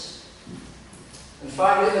requests. And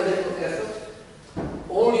finally, a little effort.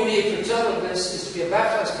 All you need for eternal bliss is to be a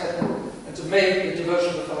baptized Catholic and to make the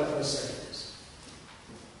devotion of the 5 first sacraments.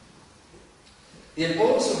 The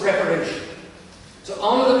importance of reparation. To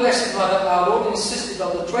honour the Blessed Mother, our Lord insisted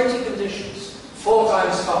on the 20 conditions, 4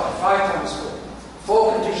 times 5, 5 times 4.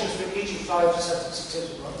 4 conditions for each of 5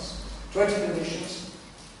 successive months, 20 conditions,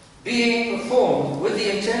 being performed with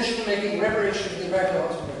the intention of making reparation to the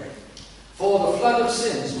Immaculate Heart of Mary, for the flood of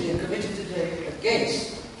sins being committed today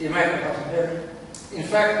against the Immaculate Heart of Mary. In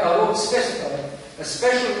fact, our Lord specified a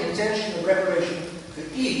special intention of reparation for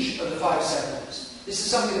each of the 5 sacraments. This is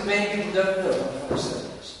something that many people don't know about the 5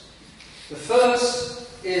 sacraments. The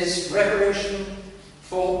first is reparation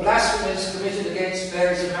for blasphemies committed against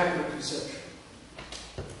Mary's Immaculate Conception.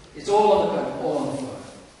 It's all on the planet, all on the floor.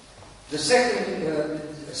 The second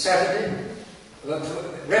Saturday,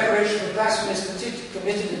 reparation for blasphemies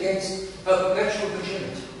committed against her perpetual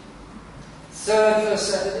virginity. Third First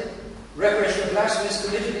Saturday, reparation for blasphemies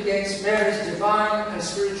committed against Mary's divine and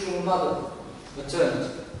spiritual mother,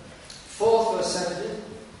 maternity. Fourth First Saturday,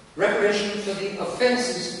 reparation for the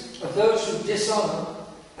offences of those who dishonour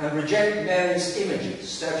and reject Mary's images,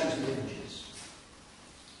 statues and images.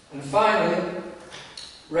 And finally,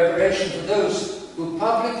 reparation for those who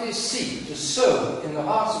publicly seek to sow in the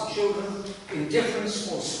hearts of children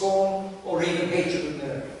indifference or scorn or even hatred of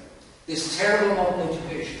Mary. This terrible modern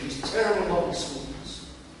education, these terrible modern schools,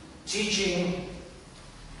 teaching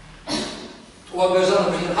what goes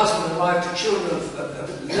on between husband and wife to children of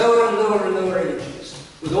lower and lower and lower ages,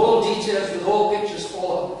 with all details, with all pictures,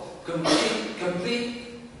 all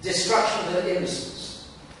complete destruction of their innocence.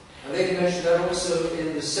 And they can mention that also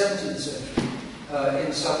in the 17th century.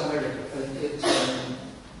 In South America,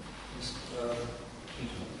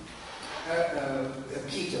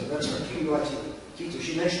 Quito, that's right, Quito,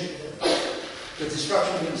 she mentioned it. The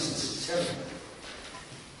destruction of innocence is terrible.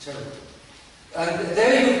 Terrible. And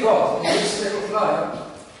there you've got, in this little flyer,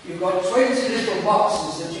 you've got 20 little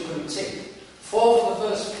boxes that you can tick. 4 for the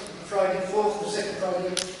first Friday, 4 for the second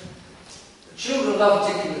Friday. Children love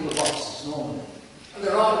ticking little boxes, normally. And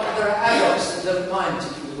there are adults that don't mind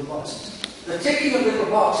ticking little boxes. The ticking of little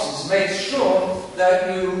boxes makes sure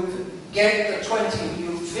that you get the 20,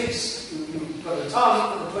 you fix, you've got a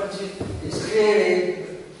target for the 20, it's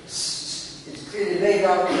clearly laid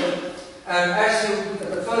out there, and as you,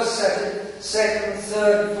 the first second,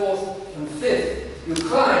 third, fourth, and fifth, you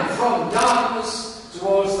climb from darkness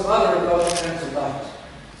towards the Mother of God and to light,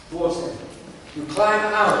 towards heaven. You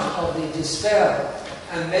climb out of the despair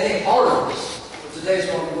and many horrors of today's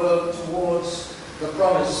modern world towards the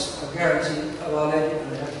promise of guarantee of Our Lady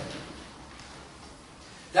and heaven.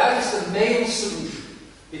 That is the main solution,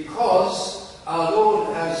 because our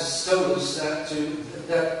Lord has told us that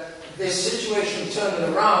this situation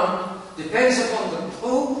turning around depends upon the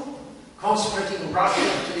Pope consecrating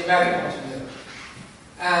Russia to the Immaculate Heart of Mary.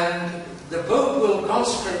 And the Pope will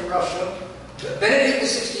consecrate Russia. Benedict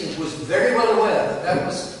XVI was very well aware that that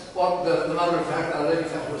was what the Mother of Fatima, Our Lady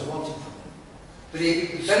of Fatima, was wanting from him. But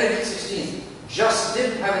Benedict XVI just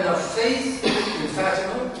didn't have enough faith in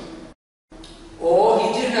Fatima, or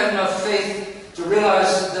he didn't have enough faith to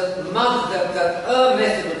realize that that her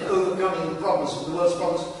method of overcoming the problems of the world's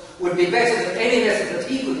problems would be better than any method that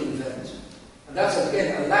he could invent. And that's,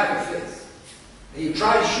 again, a lack of faith. He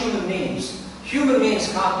tried human means. Human means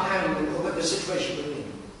can't handle what the situation we're in.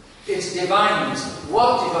 It's divine means.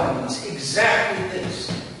 What divine means? Exactly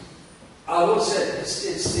this. Our Lord said it's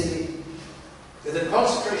the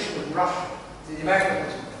consecration of Russia, the Immaculate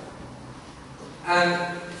Heart.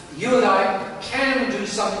 And you and I can do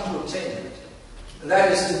something to obtain it. And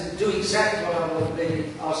that is to do exactly what our Lord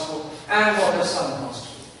Lady asked for and what her Son asked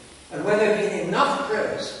for. And when there have been enough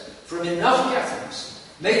prayers from enough Catholics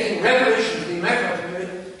making reparation to the Immaculate Heart of Mary,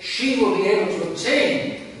 she will be able to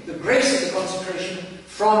obtain the grace of the consecration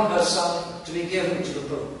from her Son to be given to the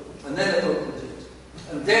Pope. And then the Pope will do it.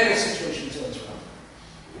 And then the situation turns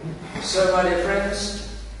around. So, my dear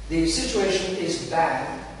friends, the situation is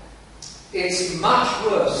bad. It's much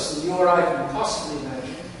worse than you or I can possibly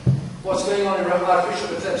imagine. What's going on in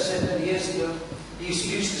Archbishop Lefebvre said many years ago, he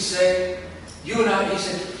used to say, you and I, he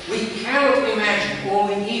said, we cannot imagine all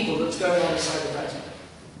the evil that's going on inside the Vatican.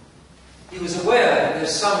 He was aware that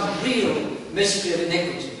there's some real mystery of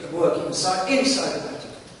iniquity at work inside the Vatican.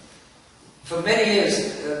 For many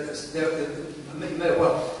years, you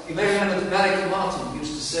may remember that Malcolm Martin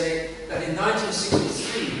used to say that in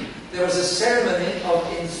 1963 there was a ceremony of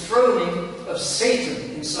enthroning of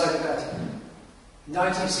Satan inside the Vatican.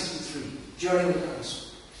 1963, during the Council.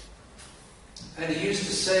 And he used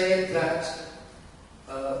to say that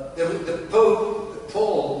the Pope,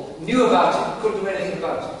 Paul, knew about it, couldn't do anything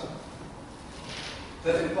about it.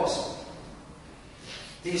 Perfectly possible.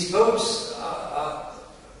 These popes,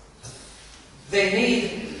 they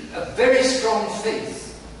need a very strong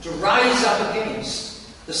faith to rise up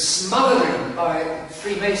against the smothering by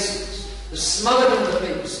Freemasons, the smothering of the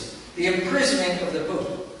papacy, the imprisoning of the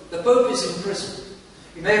Pope. The Pope is imprisoned.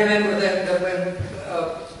 You may remember that when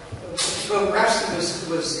Pope Rastin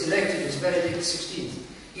was elected as Benedict XVI,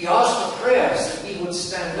 he asked for prayers that he would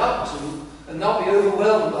stand up to and not be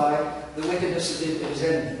overwhelmed by the wickedness of his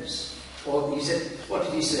enemies. Or he said, what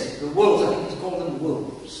did he say? The wolves, I think he called them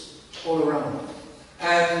wolves, all around him.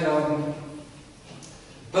 And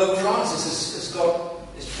Pope Francis is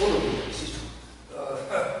full of wolves.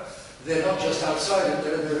 They're not just outside,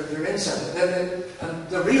 they're inside. And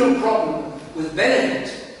the real problem with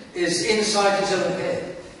Benedict is inside his own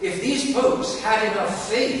head. If these popes had enough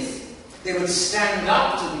faith, they would stand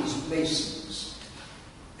up to these Masons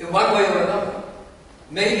in one way or another.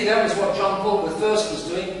 Maybe that was what John Paul I was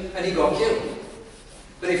doing, and he got killed.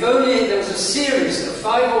 But if only there was a series of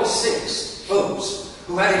 5 or 6 popes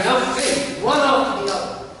who had enough faith, one after the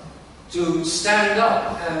other, to stand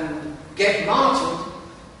up and get martyred,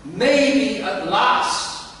 maybe at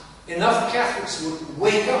last enough Catholics would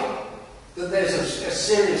wake up that there's a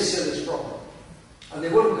serious problem. And they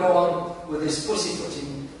wouldn't go on with this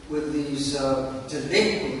pussyfooting with these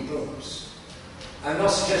delinquent popes. I'm not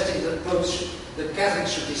suggesting that that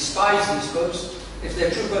Catholics should despise these popes. If they're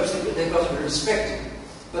true popes, they've got to be respected.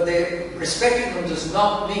 But respecting them does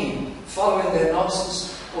not mean following their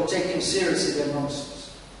nonsense or taking seriously their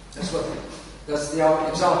nonsense. That's the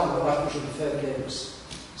example that Archbishop Lefebvre gave us.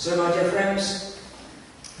 So, my dear friends,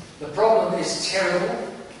 the problem is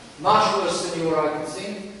terrible, much worse than you or I can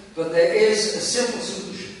think, but there is a simple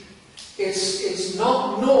solution. It's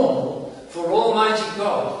not normal for Almighty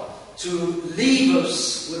God to leave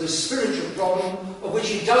us with a spiritual problem of which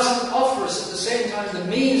He doesn't offer us at the same time the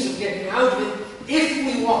means of getting out of it if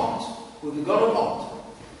we want. Well, we've got to want.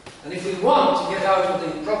 And if we want to get out of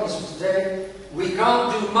the problems of today, we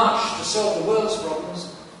can't do much to solve the world's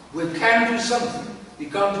problems. We can do something. We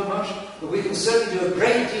can't do much, but we can certainly do a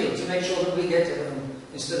great deal to make sure that we get to heaven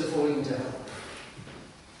instead of falling into hell.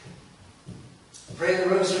 Pray the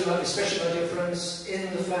Rosary, especially, my dear friends, in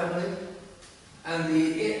the family. And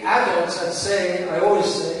the adults, I always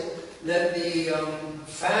say, let the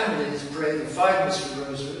families pray the 5 Mystery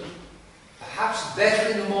Rosary. Perhaps better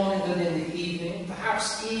in the morning than in the evening.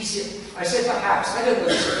 Perhaps easier. I say perhaps. I don't know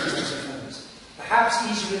the circumstances of families. Perhaps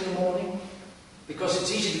easier in the morning, because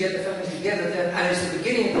it's easy to get the families together then, and it's the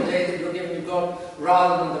beginning of the day that you're giving to God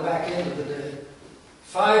rather than the back end of the day.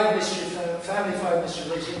 5 mystery family, 5 mystery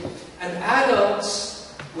rosary. And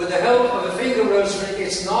adults, with the help of a finger rosary,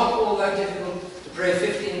 it's not all that difficult to pray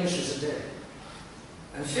 15 mysteries a day.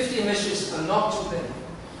 And 15 mysteries are not too many.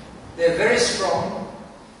 They're very strong.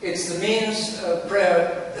 It's the means of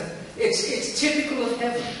prayer. It's typical of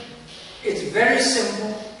heaven. It's very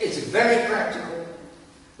simple. It's very practical.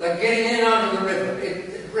 Like getting in and out of the river.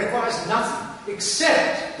 It requires nothing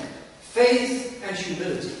except faith and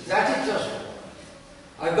humility. That it does.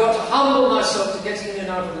 I've got to humble myself to getting in and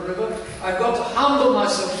out of the river. I've got to humble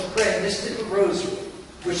myself to praying this little rosary,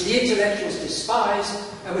 which the intellectuals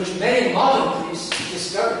despise and which many modern priests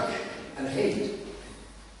discourage and hate.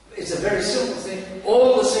 It's a very simple thing.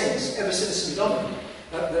 All the saints, ever since St. Dominic,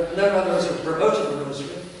 no others have promoted the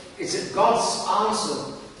rosary. It's God's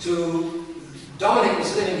answer to Dominic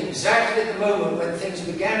was living exactly at the moment when things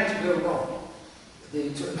began to go wrong, the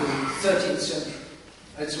 13th century.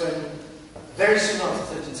 That's when, very soon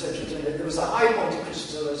after the 13th century, there was a high point of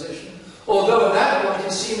Christian civilization. Although at that point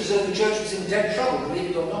it seemed as though the church was in dead trouble,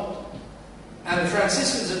 believe it or not. And the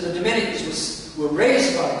Franciscans and the Dominicans were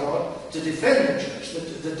raised by God to defend the church.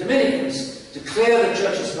 The Dominicans to clear the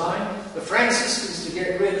church's mind, the Franciscans to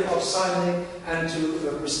get rid of simony and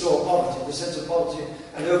to restore poverty, the sense of poverty,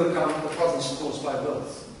 and overcome the problems caused by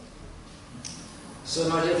both. So,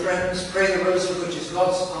 my dear friends, pray the Rosary, which is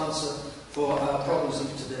God's answer for our problems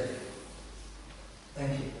of today.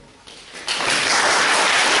 Thank you.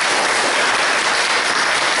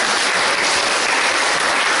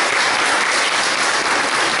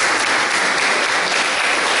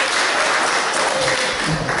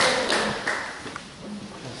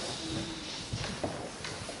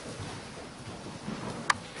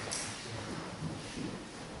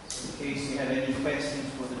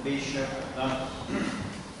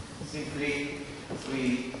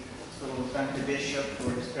 thank the Bishop for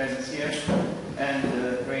his presence here and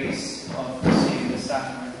the grace of receiving the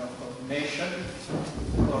sacrament of confirmation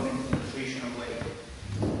according to the traditional way.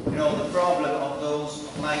 You know, the problem of those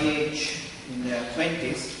of my age in their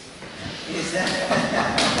 20s is that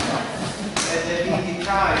they've been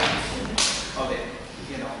deprived of it,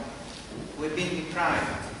 you know. We've been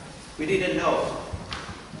deprived. We didn't know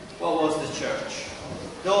what was the church.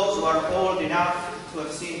 Those who are old enough to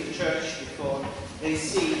have seen the church before, they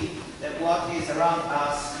see that what is around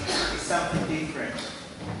us is something different.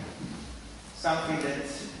 Something that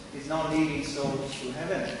is not leading souls to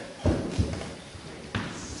heaven.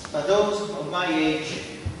 But those of my age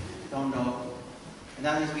don't know. And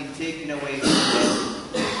that has been taken away from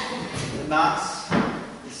them. The Mass,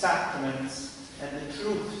 the sacraments, and the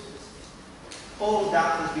truth. All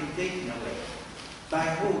that has been taken away. By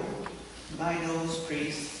who? By those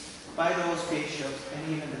priests, by those bishops,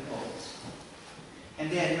 and even the popes. And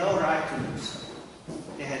they had no right to do so.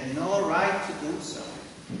 They had no right to do so.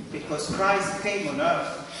 Because Christ came on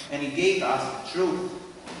earth, and He gave us the truth,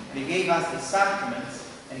 and He gave us the sacraments,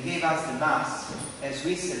 and He gave us the Mass, as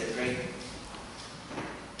we celebrate.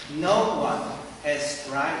 No one has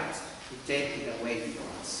right to take it away from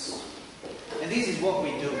us. And this is what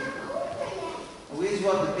we do. This is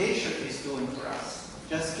what the Bishop is doing for us.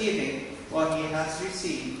 Just giving what he has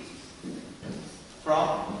received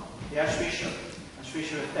from the Archbishop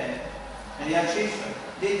of Fenn. And the Archbishop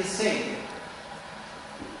did the same,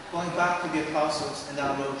 going back to the Apostles and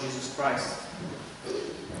our Lord Jesus Christ.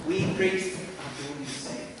 We priests are doing the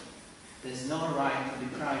same. There's no right to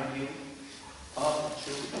deprive you of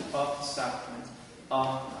the truth, of the sacrament,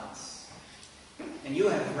 of Mass. And you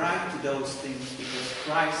have right to those things because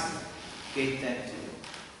Christ gave them to you.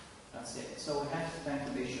 That's it. So we have to thank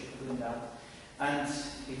the Bishop for doing that. And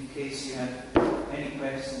in case you have any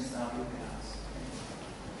questions now, you can ask.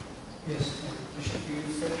 Yes, Bishop, you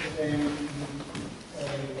said that you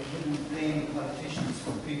wouldn't blame politicians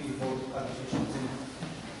for people who vote politicians in.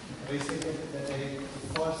 They say that they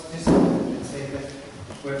false discipline and say that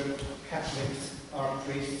we're Catholics or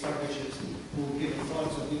priests or bishops who give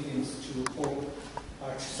false obedience to Pope or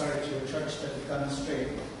to a church that has gone astray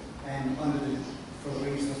and for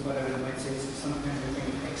reasons, whatever they might say, some kind of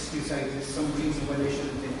thing, excuse there's some reason why they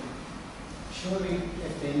shouldn't think. Surely,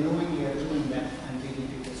 if they knowingly are doing that and leading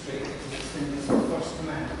people astray, it is a sin, it's the first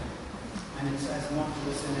command, and it's as much of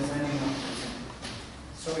a sin as any mortal sin.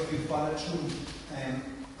 So if you follow through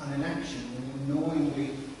on an action, when you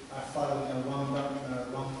knowingly are following a wrong doctrine or a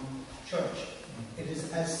wrong church, it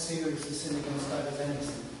is as serious a sin against God as any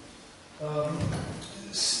sin.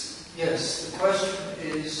 Yes, the question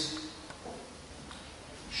is,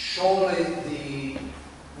 surely the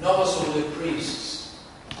novice order priests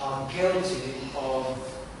are guilty of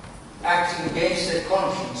acting against their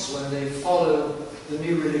conscience when they follow the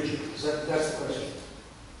new religion. That's the question.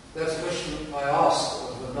 That's the question I asked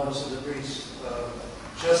of the novice order priest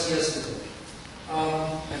just yesterday.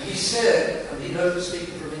 And he said, and he knows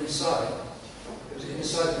speaking from inside, it was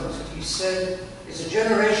inside the mosque, he said it's a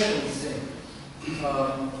generational thing.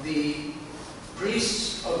 The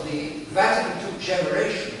priests of the Vatican II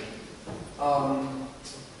generation are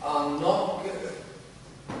not good.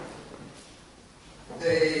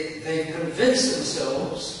 They convince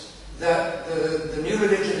themselves that the new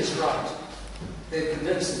religion is right. They've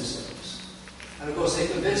convinced themselves. And of course they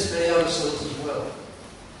convince many other souls as well.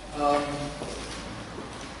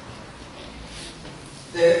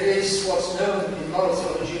 There is what's known in moral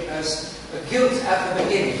theology as a guilt at the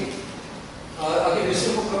beginning. I'll give you a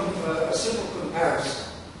simple comparison.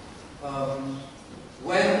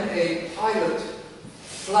 When a pilot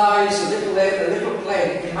flies a little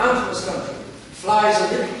plane in a mountainous country, flies a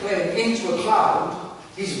little plane into a cloud,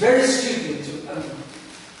 he's very stupid and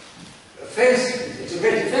offensive. It's a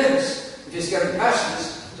great offense if he's getting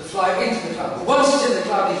passengers to fly into the cloud. But once he's in the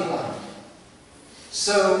cloud, he's blind.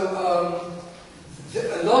 So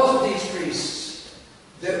a lot of these priests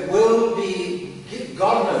that will be,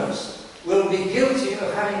 God knows, will be guilty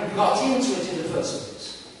of having got into it in the first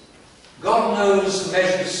place. God knows the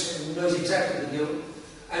measures and knows exactly the guilt.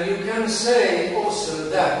 And you can say also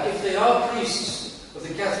that if they are priests of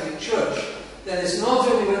the Catholic Church, then it's not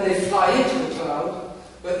only when they fly into the cloud,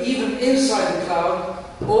 but even inside the cloud,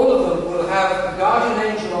 all of them will have a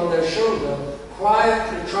guardian angel on their shoulder,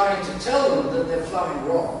 quietly trying to tell them that they're flying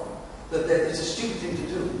wrong, that it's a stupid thing to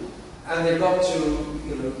do. And they've got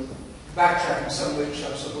to, backtrack in some way,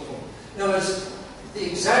 shape, or form. In other words, the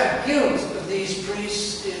exact guilt of these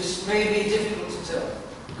priests is maybe difficult to tell.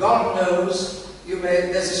 God knows.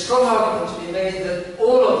 There's a strong argument to be made that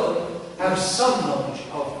all of them have some knowledge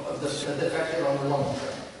of the fact they're on the wrong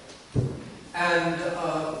track. And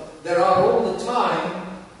there are all the time,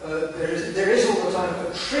 there is all the time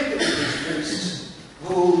a trick of these priests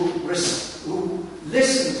who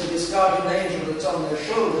listen to this guardian angel that's on their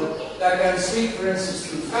shoulder that can speak, for instance,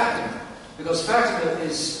 through Fatima, because Fatima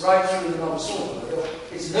is right through the Novus Ordo.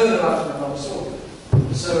 It's known about the Novus Ordo.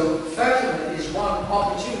 So Fatima is one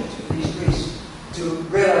opportunity for these priests to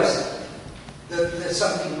realize that there's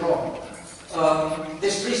something wrong.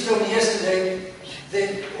 This priest told me yesterday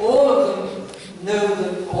that all of them know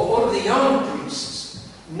that, or all of the young priests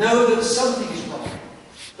know that something is wrong.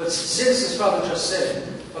 But since, as Father just said,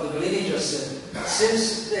 Father Ballini just said,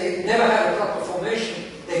 since they never had a proper formation,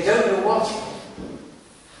 they don't know what's wrong.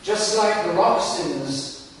 Just like the rock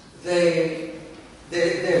singers, they're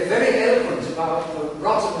very eloquent about the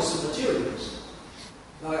rottenness of materials.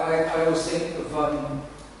 I always think of,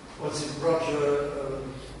 what's it, Roger,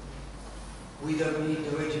 we don't need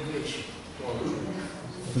no education.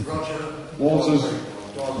 Roger Walters,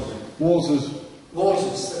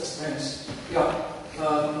 that's nice. Yeah.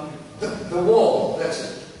 The wall, that's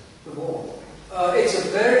it. The wall. It's a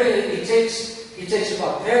very, he takes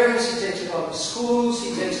about parents, he takes about the schools,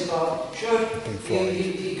 he takes about church,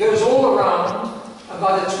 he goes all around, and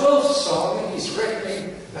by the 12th song he's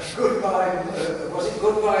reckoning goodbye, was it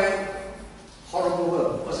Goodbye Horrible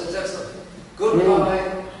World? Was it, that's not,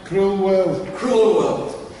 Goodbye Cruel World. Cruel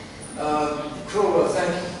World. Cruel World,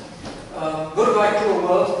 thank you. Goodbye Cruel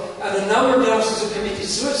World, and a number of youngsters have committed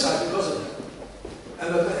suicide because of it. And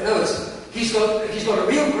in other words, he's got a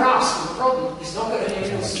real grasp of the problem. He's not got any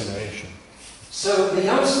imagination. So the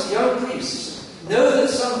young priests know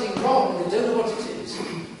there's something wrong, they don't know what it is.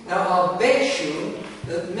 Now I'll bet you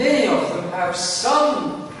that many of them have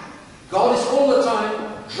some. God is all the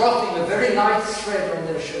time dropping a very light thread on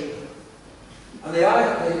their shoulder, and they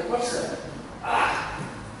what's that?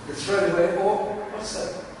 They throw it away. Or what's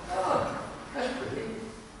that? That's pretty.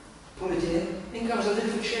 Pull it in comes a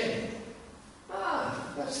little chain.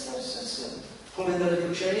 That's good. Pull in the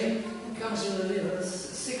little chain, it comes in a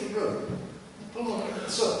thick of rope. Pull on it,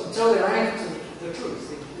 so until they're anchored to the truth.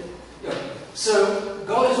 Yeah. So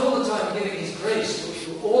God is all the time giving His grace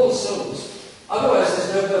to all the souls. Otherwise,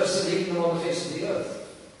 there's no purpose in leaving them on the face of the earth.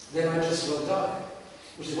 They might just as well die.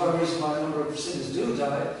 Which is one reason why a number of sinners do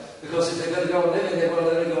die, because if they're going to go on living, they will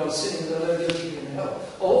only go on sinning, they'll only go keeping in hell.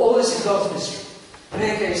 All this is God's mystery. In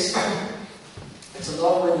any case, it's a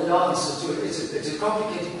long-winded answer to it. It's a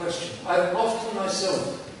complicated question. I've often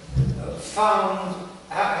myself found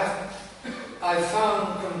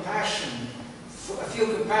compassion. I feel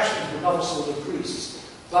compassion for the Novus Ordo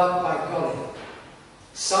priests, but by golly,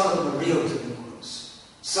 some of them are real delinquents.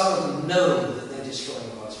 Some of them know that they're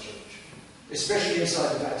destroying God's church, especially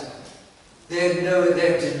inside the Vatican. They know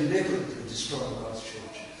they're deliberately destroying God's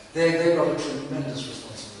church. They've got a tremendous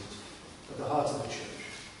responsibility at the heart of the church.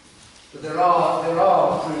 But there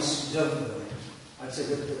are priests who don't know it. I'd say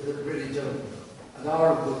that really don't know, and are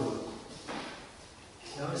of good work.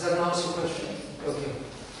 Now, is that an answer to the question? Okay.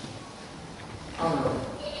 I don't know.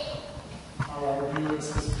 Our view is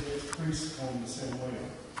that priests come the same way,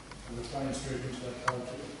 and they're flying straight into that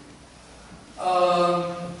country.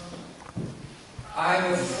 I'm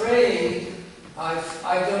afraid I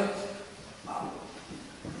don't.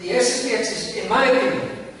 The SSPX is, in my opinion,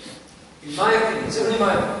 it's only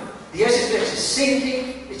my opinion. The SSPX is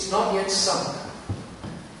sinking, it's not yet sunk.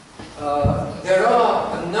 There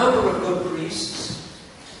are a number of good priests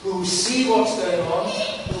who see what's going on,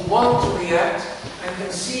 who want to react, and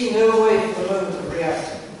can see no way for the moment of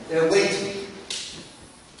reacting. They're waiting.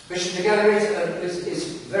 Bishop Nigeria is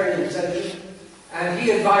very intelligent, and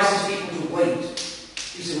he advises people to wait.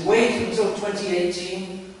 He said wait until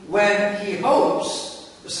 2018, when he hopes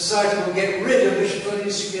the Society will get rid of Bishop Williamson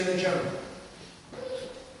as Superior General.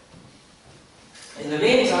 In the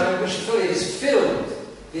meantime, Bishop Philly has filled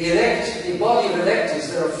the body of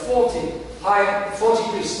electors. There are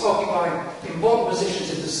 40 priests occupying important positions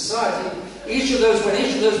in the society. When each of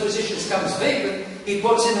those positions comes vacant, he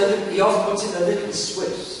often puts in a little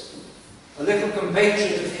Swiss, a little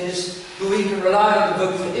compatriot of his, who he can rely on to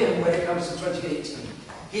vote for him when it comes to 2018.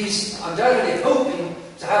 He's undoubtedly hoping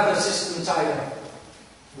to have the system tied up.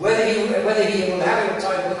 Whether he will have it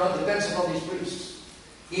tied up or not depends upon these priests.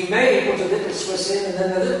 He may put a little Swiss in, and then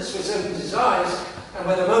the little Swiss opens his eyes, and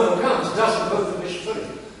when the moment comes, doesn't vote for Bishop Philly.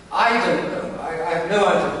 I don't know. I have no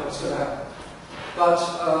idea what's going to happen. But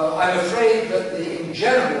I'm afraid that in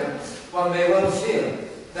general, one may well fear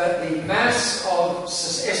that the mass of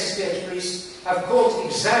SSPX priests have caught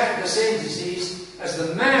exactly the same disease as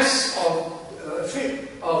the mass of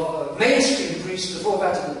mainstream priests before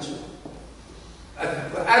Vatican II.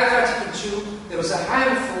 At Vatican II, there was a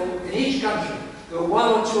handful in each country. There were 1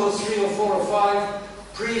 or 2 or 3 or 4 or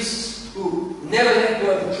 5 priests who never let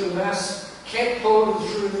go of the true Mass, kept hold of the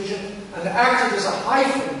true religion, and acted as a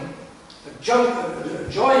hyphen, a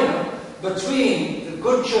joiner between the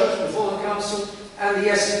good church before the council and the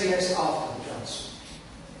SCPS after the council.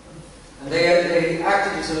 And they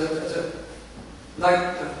acted as a like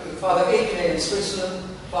Father Aikene in Switzerland,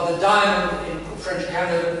 Father Diamond in French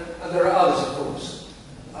Canada, and there are others, of course.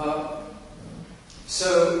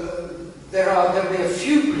 There'll be a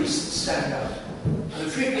few priests that stand out, and the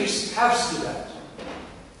free priests have stood out.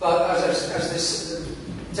 But as this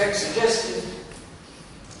text suggested,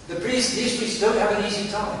 these priests don't have an easy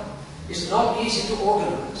time. It's not easy to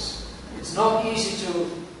organize. It's not easy to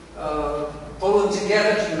pull them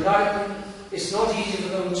together, to unite them. It's not easy for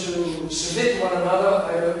them to submit to one another,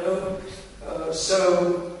 I don't know.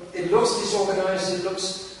 So it looks disorganized,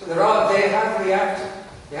 they have reacted.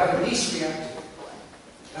 They have at least reacted.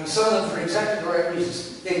 And some of them for exactly the right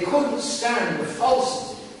reasons. They couldn't stand the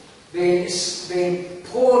falsity being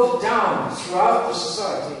poured down throughout the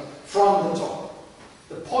society from the top.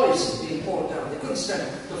 The poison being poured down. They couldn't stand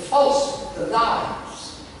it. The falsehood, the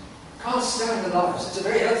lies. Can't stand the lies. It's a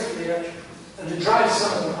very healthy reaction. And to drive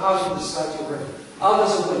some of them out of the society already.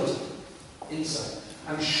 Others are waiting inside.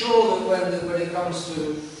 I'm sure that when it comes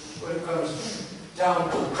down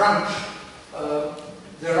to the crunch,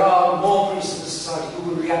 there are more priests in the society who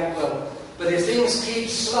will react well. But if things keep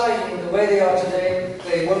sliding the way they are today,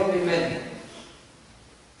 they won't be many.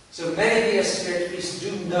 So many of the SCPH priests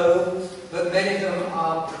do know, but many of them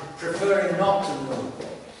are preferring not to know.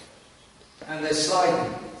 And they're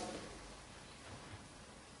sliding.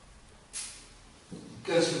 It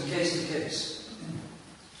goes from case to case.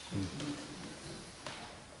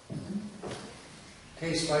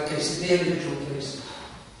 Case by case, in the individual cases.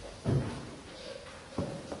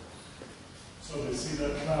 So they see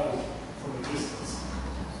that cloud from a distance.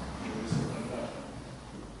 Like that.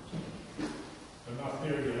 They're not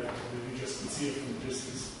there yet, you just can see it from a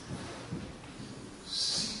distance.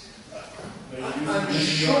 I'm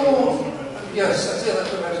sure, yes, that's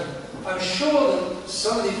what I imagine. I'm sure that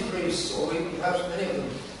some of these priests, or even perhaps many of them,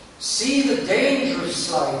 see the danger of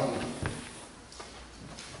sliding,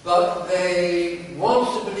 but they want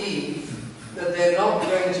to believe that they're not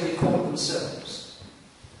going to be caught themselves.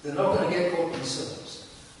 They're not going to get caught themselves.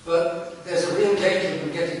 But there's a real danger of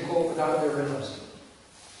them getting caught without their realizing.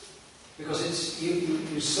 Because it's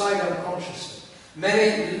you slide unconsciously.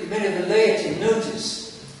 Many of the laity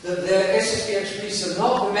notice that their SSPX priests are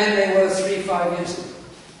not the men they were 3-5 years ago.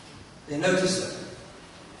 They notice that.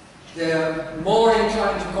 They're more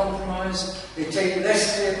inclined to compromise. They take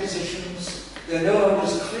less clear positions. They're no longer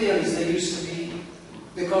as clear as they used to be,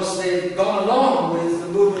 because they've gone along with the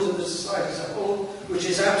movement of the society as a whole, which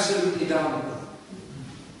is absolutely downward.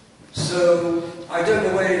 So I don't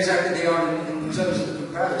know where exactly they are in terms of the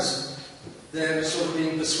comparison. They're sort of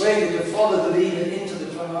being persuaded to follow the leader into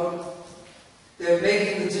the cloud. They're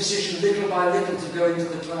making the decision little by little to go into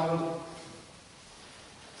the cloud.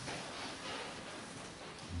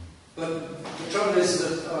 But the trouble is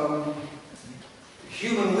that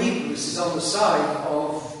human weakness is on the side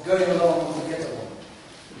of going along to get along,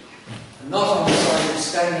 and not on the side of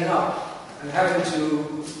standing up and having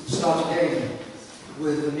to start again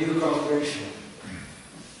with a new congregation.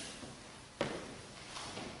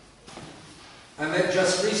 I met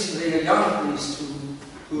just recently a young priest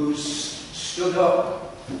who stood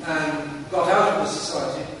up and got out of the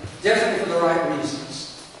society, definitely for the right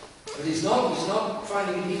reasons. But he's not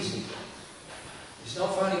finding it easy. He's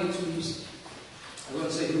not finding it too easy. I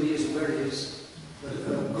won't say who he is or where he is, but a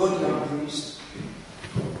good young priest.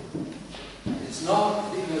 It's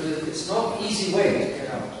not easy way to get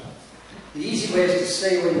out. The easy way is to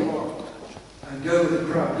stay where you are and go with the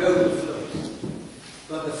crowd, go with the flow.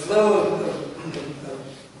 But the flow of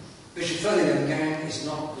Bishop Felling and the gang is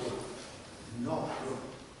not good. Not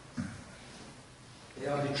good. They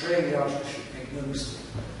are betraying the Archbishop, make no mistake.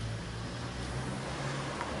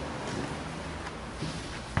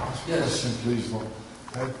 Yes. Question, please, Lord.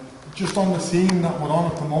 Just on the theme that we're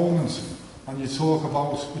on at the moment, and you talk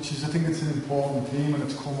about, which is, I think it's an important theme, and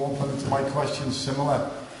it's come up, and it's my question similar.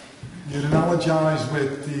 You analogise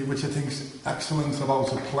with which I think is excellent,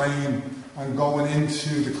 about a plane and going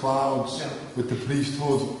into the clouds with the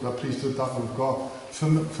priesthood that we've got.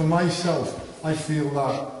 For myself, I feel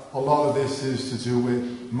that a lot of this is to do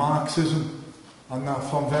with Marxism. And that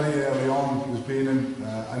from very early on there's been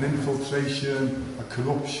an infiltration, a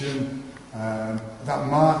corruption, that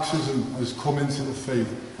Marxism has come into the faith,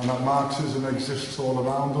 and that Marxism exists all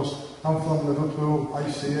around us. I'm from Liverpool, I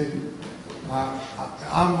see it.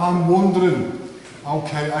 I'm wondering,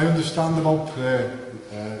 okay, I understand about prayer,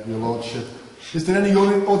 your Lordship. Is there any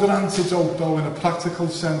other antidote, though, in a practical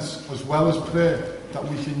sense, as well as prayer, that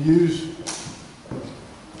we can use?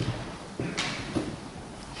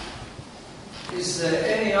 Is there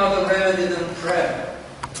any other remedy than prayer?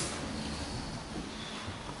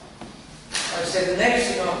 I'd say the next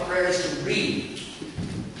thing after prayer is to read,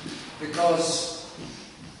 because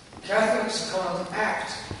Catholics can't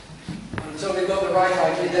act until they've got the right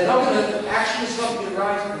idea. They're not going to, action is not going to be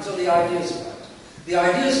right until the idea is right. The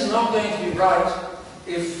ideas are not going to be right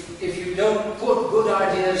if you don't put good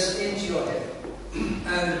ideas into your head.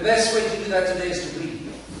 And the best way to do that today is to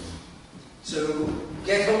read. So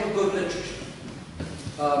get hold of good literature.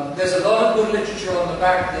 There's a lot of good literature on the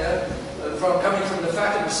back there, coming from the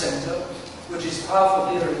Fatima Centre, which is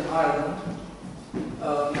powerful here in Ireland.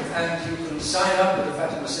 And you can sign up with the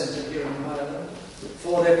Fatima Centre here in Ireland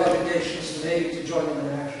for their publications and maybe to join them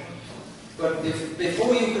in action. But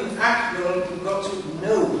before you can act well, you've got to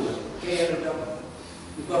know KLW.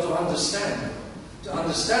 You've got to understand. To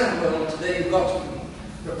understand well, today you've got to be.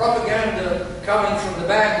 The propaganda coming from the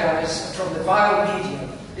bad guys, from the vile media,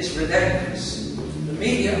 is relentless. The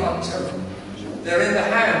media are terrible. They're in the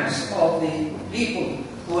hands of the people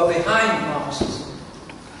who are behind Marxism,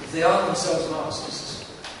 if they aren't themselves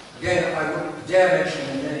Marxists. Again, I wouldn't dare mention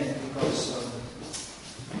their name because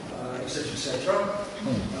etc.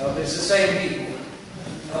 But it's the same people.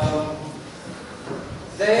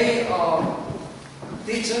 They are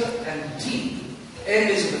bitter and deep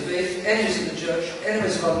enemies of the faith, enemies of the church,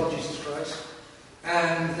 enemies of our Lord Jesus Christ,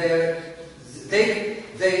 and they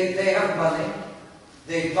have money.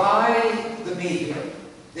 They buy the media.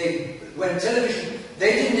 When television,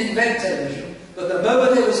 they didn't invent television, but the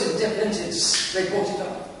moment it was invented, they bought it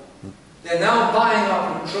up. They're now buying up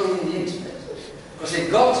and controlling the internet, because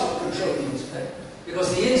they've got to control the internet, because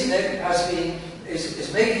the internet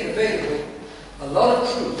is making available a lot of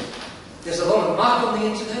truth. There's a lot of muck on the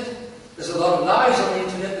internet, there's a lot of lies on the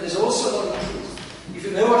internet, but there's also a lot of truth. If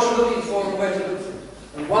you know what you're looking for and where to look for it.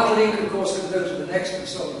 And one link, of course, can go to the next and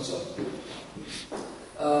so on and so on.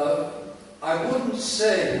 I wouldn't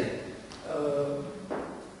say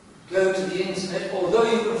go to the internet, although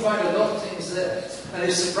you can find a lot of things there. And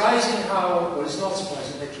it's surprising how, well, it's not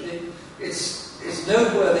surprising actually, it's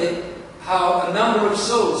noteworthy how a number of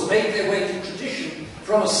souls make their way to tradition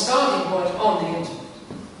from a starting point on the internet.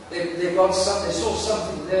 They saw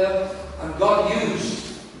something there, and God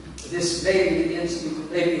used this, maybe the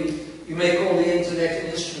internet, maybe you may call the internet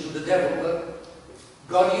an instrument of the devil, but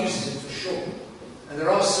God uses it for sure. And there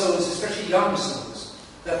are souls, especially young souls,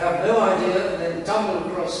 that have no idea and then stumble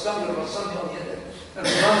across something on the internet, and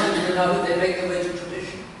from one thing to another they make their way to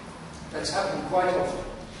tradition. That's happened quite often.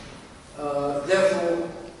 Therefore,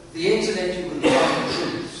 the internet you can find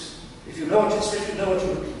truths, if you know what, especially know what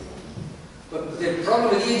you're looking for. But the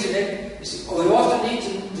problem with the internet is, you often need to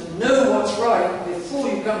know what's right before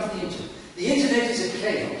you come to the internet. The internet is a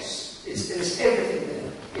chaos. There's everything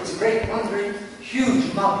there. It's a great, wandering,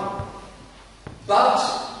 huge mumble. But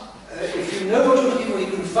if you know what you're looking for, you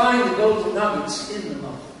can find the golden nuggets in the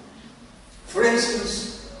mumble. For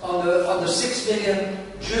instance, on the 6 million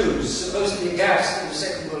Jews supposedly gassed in the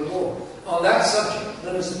Second World War, on that subject,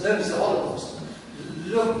 known as the Holocaust,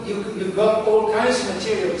 look, you've got all kinds of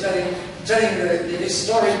material telling the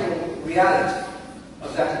historical reality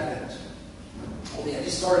of that event, or the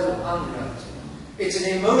historical unreality. It's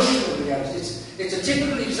an emotional reality. It's a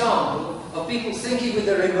typical example of people thinking with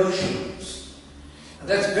their emotions. And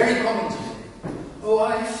that's very common today. Oh,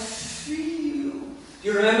 I feel. Do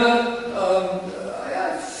you remember?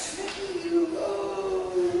 I feel.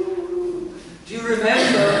 Oh. Do you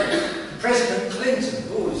remember President Clinton?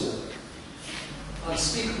 Who was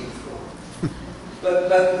unspeakable fraud.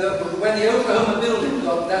 But when the Oklahoma building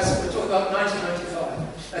got, we're talking about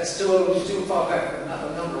 1995. That's too far back for a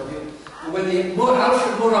number of you. But when the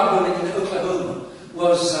Alfred Murrah building in Oklahoma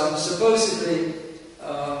was supposedly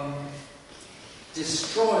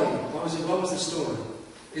destroyed, what was the story?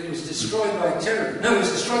 It was destroyed by terror. No, it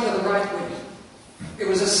was destroyed by the right wing. It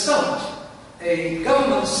was a stunt, a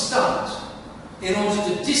government stunt, in order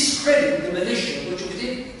to discredit the militia,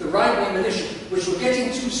 the right-wing militia, which were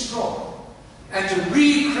getting too strong, and to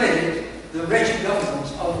recredit the wretched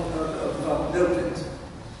government of Bill Clinton.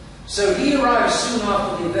 So he arrived soon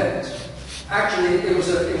after the event. Actually, it was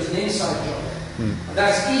an inside job. And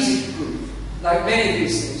that's easy to prove, like many of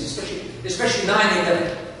these things, especially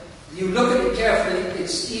 9/11. You look at it carefully,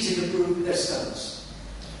 it's easy to prove they're stunts.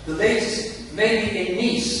 The latest, maybe in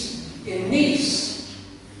Nice. In Nice,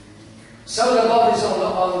 some of the bodies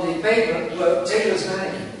on the pavement were Taylor's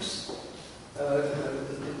mannequins.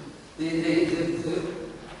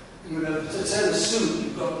 You know, to sell a suit,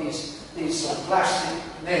 you've got these sort of plastic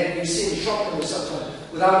men. You see in shopping sometimes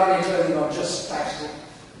without any clothing on, just plastic.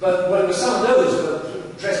 But well, some of those were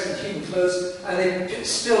dressed in human clothes, and they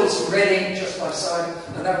spilled some red ink just by side,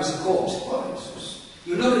 and that was a corpse. Well,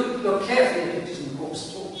 you look carefully at pictures in the corpse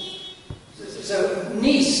at all. So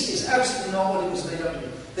Nice is absolutely not what it was made up to be.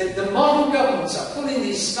 The modern governments are pulling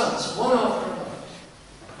these stunts one after another.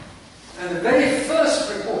 And the very first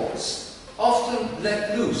reports often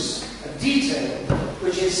let loose a detail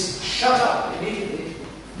which is shut up immediately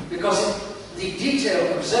because the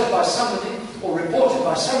detail observed by somebody or reported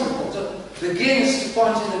by some reporter begins to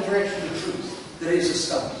point in the direction of the truth. There is a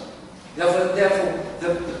stunt. Therefore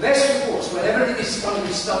the best reports, whenever one of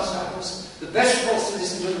these stunts happens, the best reports to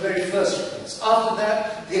listen to the very first reports. After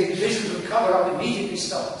that, the division of cover-up immediately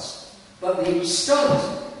starts. But the stunt,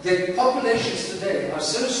 the populations today are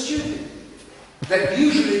so stupid that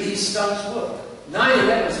usually these stunts work.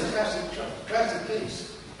 9/11 was a classic case.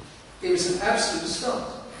 It was an absolute stunt.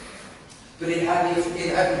 But it had the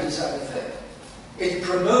desired effect. It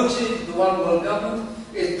promoted the one world government,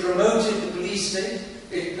 it promoted the police state,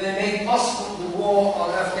 it made possible the war on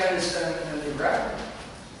Afghanistan and Iraq.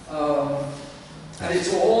 And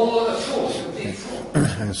it's all a fraud, a complete fraud.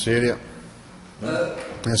 And Syria.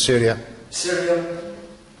 And Syria. Syria,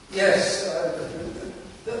 yes.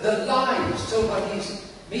 The lies told by these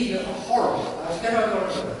media are horrible. I never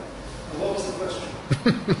got to that. What was the question?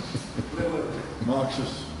 Where were we?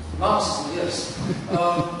 Marxist. Marxism, yes.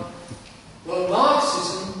 Well,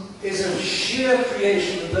 Marxism is a sheer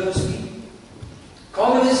creation of those people.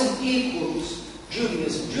 Communism equals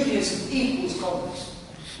Judaism. Judaism equals communism.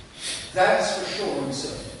 That's for sure and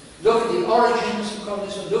certain. Look at the origins of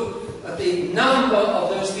communism. Look at the number of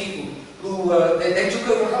those people who they took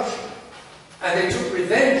over Russia. And they took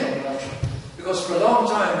revenge on Russia. Because for a long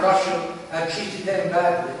time, Russia had treated them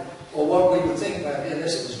badly. Or what we would think badly,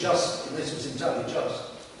 unless it was just, unless it was entirely just.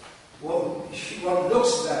 What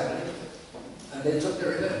looks badly, and they took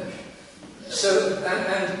their revenge. So,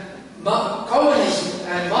 communism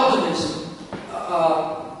and modernism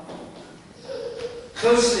are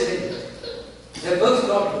closely linked. They're both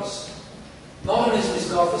godless. Modernism is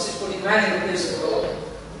godless, it's putting man in the place of God.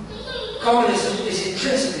 Communism is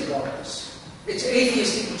intrinsically godless. It's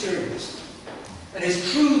atheistic materialism. And it's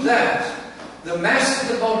true that the mass of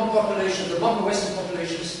the modern population, the modern Western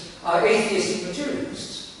populations, are atheistic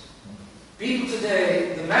materialists. People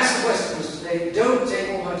today, the mass of Westerners today, don't take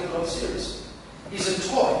Almighty God seriously. He's a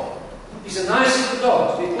toy. He's a nice little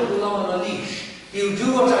dog to be pulled along on a leash. He'll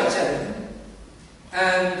do what I tell him.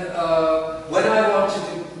 And when I want to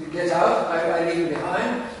get out, I leave him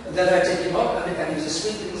behind, and then I take him up, and he's a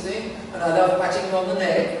sweet little thing, and I love patting him on the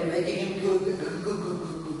neck and making him good.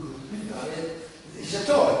 He's a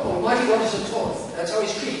toy. Almighty God is a toy. That's how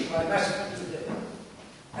he's treated by mass people today.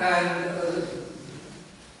 And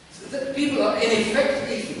people are in effect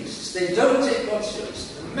atheists. They don't take God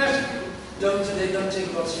seriously. The mass people don't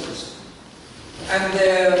take God seriously. And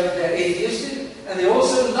they're atheistic, and they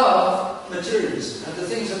also love materialism and the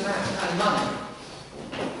things of man and money.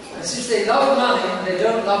 And since they love money and they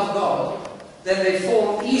don't love God, then they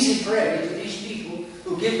fall easy prey to these people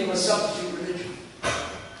who give them a substitute religion.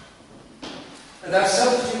 And that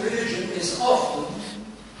substitute religion is often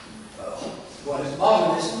what is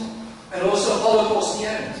modernism and also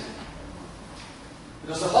Holocaustianity.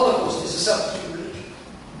 Because the Holocaust is a substitute religion.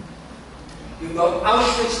 You've got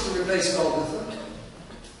Auschwitz to replace Golgotha.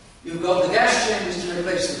 You've got the gas chambers to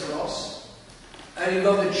replace the cross. And you've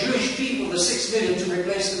got the Jewish people, the 6 million, to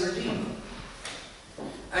replace the Redeemer.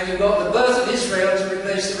 And you've got the birth of Israel to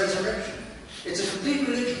replace the resurrection. It's a complete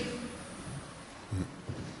religion.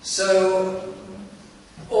 So,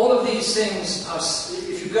 all of these things are,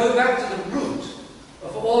 if you go back to the root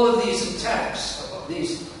of all of these attacks, of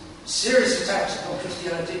these serious attacks upon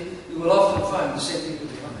Christianity, you will often find the same people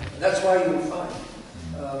behind. And that's why you will find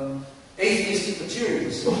atheistic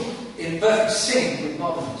materialism in perfect sync with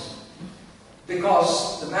modernism.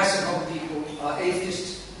 Because the mass of modern people are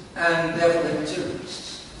atheists and therefore they're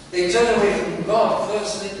materialists. They turn away from God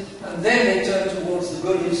firstly, and then they turn towards the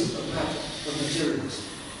goodies of matter, of materialism.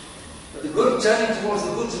 But the good, turning towards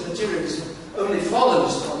the goods of materialism only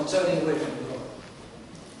follows from turning away from God.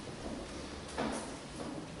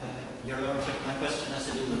 Your Lordship, my question has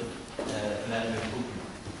to do with Vladimir Putin.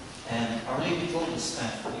 Our Lady told us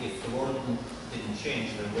that if the world didn't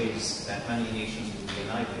change their ways, that many nations would be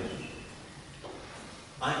annihilated.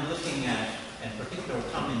 I'm looking at, in particular,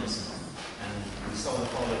 communism, and we saw the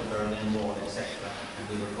fall of Berlin Wall, etc., and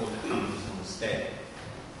we were told that communism was dead.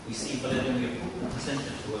 we see Vladimir Putin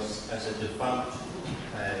presented to us as a devout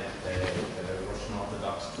Russian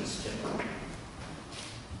Orthodox Christian,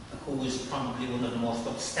 who is probably one of the most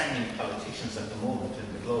upstanding politicians at the moment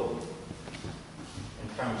in the globe, in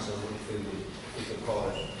terms of, if we could call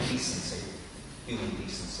it, decency, human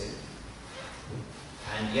decency.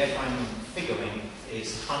 And yet I'm figuring,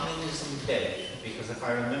 is communism dead? Because if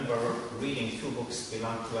I remember reading two books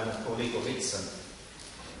belong to Anatoly Golitsyn,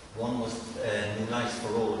 one was New Life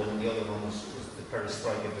for All, and the other one was the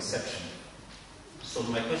Perestroika Deception. So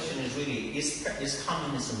my question is really, is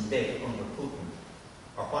communism dead under Putin?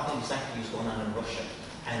 Or what exactly is going on in Russia?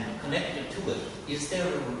 And connected to it, is there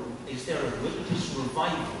a religious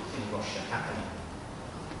revival in Russia happening?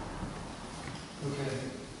 Okay.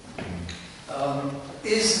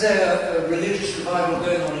 Is there a religious revival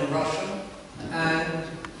going on in Russia? And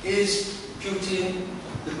is Putin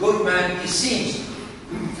the good man he seems to be?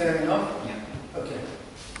 Fair enough? Yeah. Okay.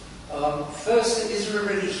 First, is there a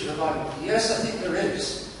religious revival? Yes, I think there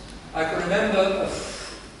is. I can remember a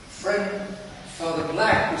friend, Father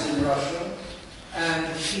Black, was in Russia,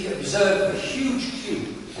 and he observed a huge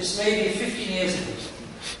queue. This may be 15 years ago.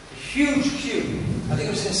 A huge queue. I think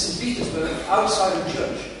it was in St. Petersburg, outside a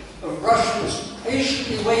church, of Russians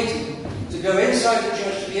patiently waiting to go inside the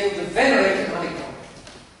church to be able to venerate an icon.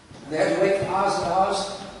 And they had to wait for hours and hours.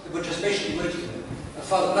 They were just patiently waiting there.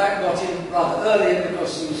 Father Black got in rather early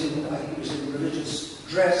because he was in, I think he was in religious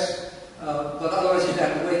dress, but otherwise he'd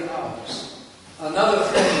have to wait hours. Another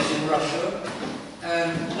friend was in Russia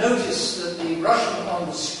and noticed that the Russian on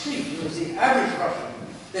the street, it was the average Russian,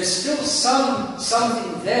 there's still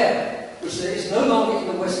something there which there is no longer in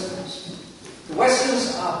the Westerners. The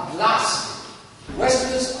Westerners are blasted. The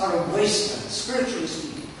Westerners are a wasteland, spiritually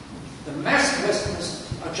speaking. The mass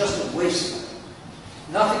Westerners are just a wasteland.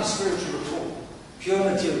 Nothing spiritual at all. Pure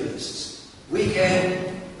materialists.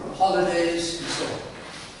 Weekend, holidays, and so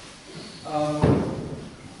on.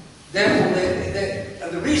 Therefore,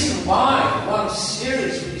 and the reason why, one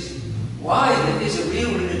serious reason, why there is a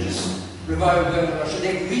real religious revival going in Russia,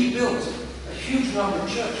 they rebuilt a huge number of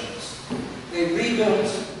churches. They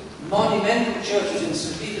rebuilt monumental churches in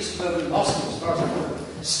St. Petersburg and Moscow, as far as I know.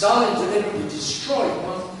 Stalin deliberately destroyed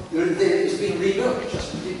one. It's been rebuilt,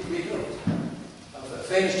 just rebuilt. A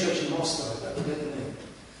famous church in Moscow, I forget the name.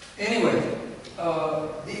 Anyway,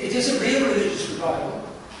 it is a real religious revival.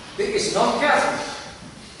 It's not Catholic,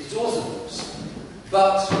 it's Orthodox.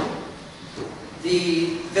 But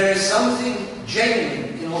there is something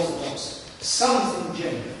genuine in Orthodoxy. Something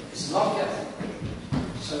genuine. It's not Catholic.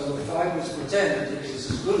 So if I was to pretend that it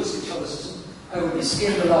was as good as Catholicism, I would be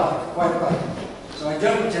skinned alive, quite right. So I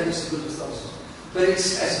don't pretend it's as good as Catholicism. But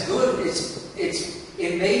it's as good,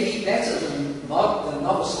 it may be better than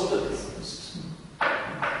Novus Order Catholicism.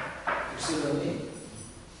 You see what I mean?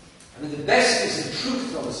 I mean, the best is the true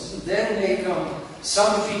Catholicism, then may come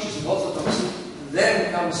some features of Orthodoxy, and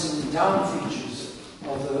then come some down features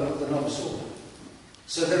of the Novus Order.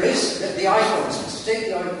 So there is the icons, let's take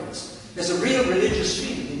the icons. There's a real religious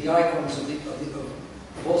feeling in the icons of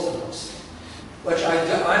Orthodoxy, which I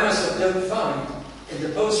myself don't find in the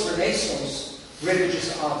post-Renaissance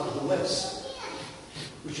religious art of the West,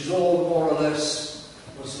 which is all more or less,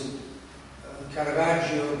 was it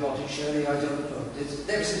Caravaggio, Botticelli, I don't know.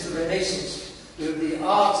 Ever since the Renaissance, the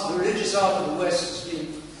religious art of the West has been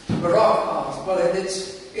Baroque art. Well, there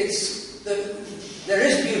is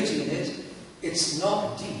beauty in it. It's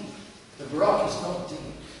not deep. The Baroque is not deep.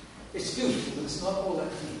 It's beautiful, but it's not all that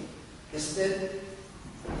deep.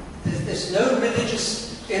 There's no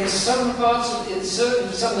religious, in some parts, in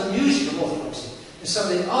some of the music of Orthodoxy, in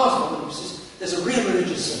some of the art of Orthodoxy, there's a real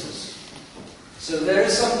religious sense. So there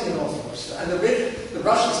is something in Orthodoxy, and the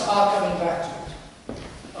Russians are coming back to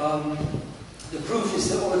it. The proof is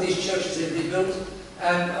that all of these churches they've rebuilt,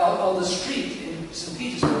 and on the street in St.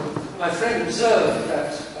 Petersburg, my friend observed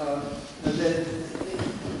that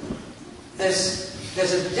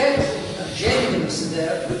there's a depth of genuineness in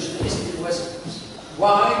there which isn't in Westerners.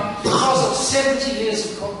 Why? Because of 70 years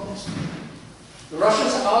of communism. The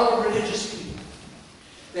Russians are a religious people.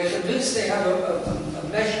 They're convinced they have a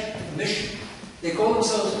mission. They call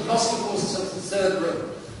themselves, Moscow calls themselves the Third Rome.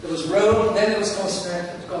 There was Rome, then there was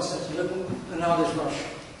Constantinople, and now there's Russia.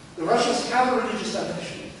 The Russians have a religious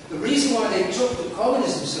ambition. The reason why they took to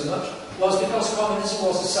communism so much was because communism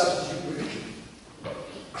was a substitute religion,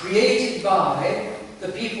 created by the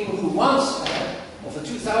people who once had, or for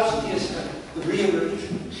 2,000 years had, the real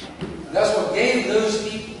religion. And that's what gave those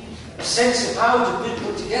people a sense of how to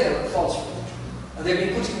put together a false religion. And they've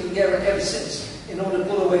been putting it together ever since in order to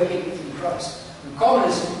pull away people from Christ. And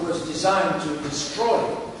communism was designed to destroy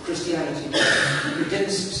Christianity. It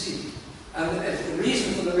didn't succeed. And the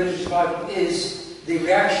reason for the religious revival is the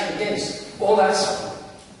reaction against all that suffering.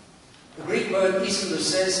 The Greek word Aeschylus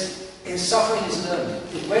says, in suffering is learning.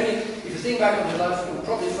 If you think back on your life, you'll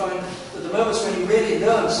probably find that the moments when you really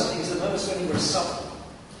learn something is the moments when you were suffering.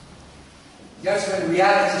 That's when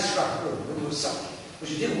reality struck home, when you were suffering.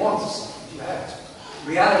 Because you didn't want to suffer, but you had to.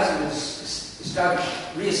 Reality was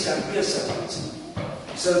re-established.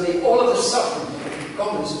 So all of the suffering of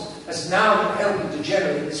communism has now helped to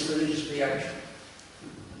generate this religious reaction,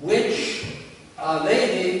 which Our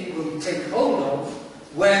Lady will take hold of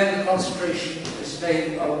when the consecration is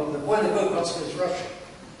made, when the Pope consecrates Russia.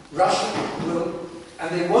 Russia will,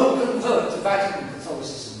 and they won't convert to Vatican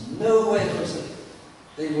Catholicism. No way possible.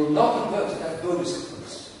 They will not convert to that bogus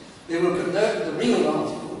Catholicism. They will convert to the real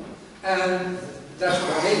article, and that's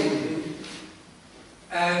what Our Lady will do.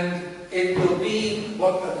 And it will be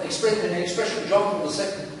what expressed in the expression of John Paul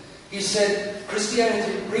II. He said,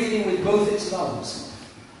 Christianity breathing with both its lungs.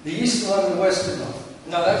 The Eastern lung and the Western lung.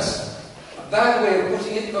 Now that's a bad way of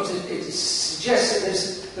putting it, because it suggests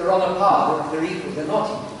that they're on a par, they're equal. They're not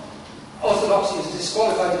equal. Orthodoxy has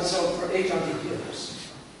disqualified itself for 800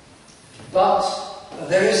 years. But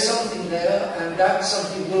there is something there, and that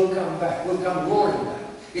something will come back, will come roaring back.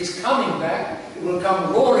 It's coming back, it will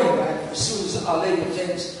come roaring back as soon as Our Lady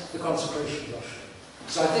obtains the consecration of Russia.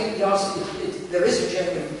 So I think the answer, there is a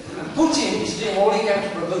genuine, and Putin is doing all he can to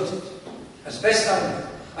promote it, as best I know.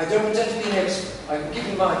 I don't pretend to be an expert, I can give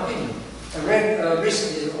you my opinion. I read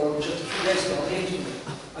recently, or just a few days ago on the internet,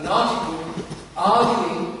 an article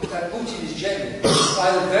arguing that Putin is genuine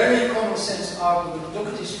by the very common sense argument, look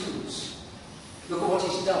at his foods, look at what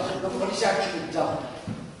he's done, look at what he's actually done.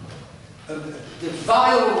 The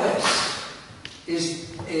vile West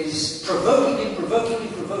is provoking him,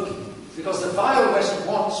 because the vile West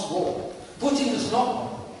wants war. Putin does not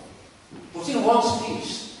want war. Putin wants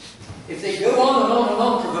peace. If they go on and on and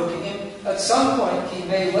on provoking him, at some point he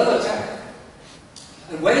may well attack.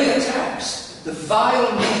 And when he attacks, the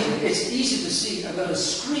vile media, it's easy to see, are going to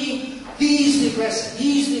scream, he's the aggressor,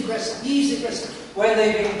 he's the aggressor, he's the aggressor. When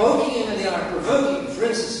they've been poking him in the eye, provoking him, for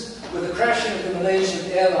instance, with the crashing of the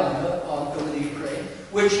Malaysian airliner over the Ukraine,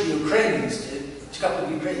 which the Ukrainians did, a couple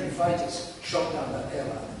of Ukrainian fighters shot down that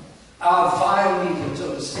airliner. Our vile media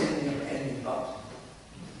told us anything but.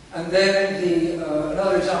 And then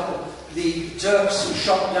another example, the Turks who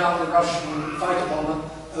shot down the Russian fighter bomber,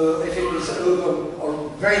 if it was over or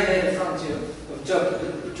very near the frontier of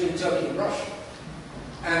Turkey, between Turkey and Russia.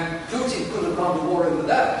 And Putin could have gone to war over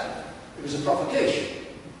that. It was a provocation.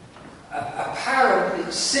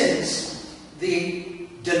 Apparently, since the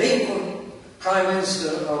delinquent Prime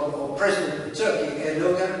Minister or President of Turkey,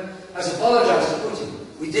 Erdogan, has apologized to Putin.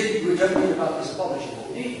 We don't read about this apology,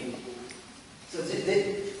 but we need. So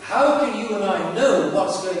how can you and I know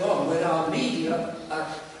what's going on when our media are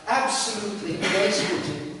absolutely against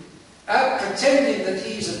Putin, pretending that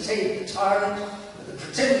he's a tyrant,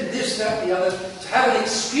 pretending this, that, the other, to have an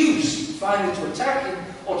excuse finally to attack him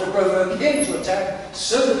or to provoke him to attack,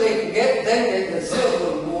 so that they can get the Third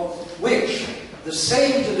World War, which the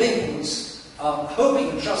same delinquents are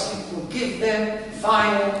hoping and trusting will give them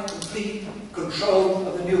final, complete control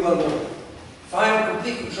of the New World Order. Final,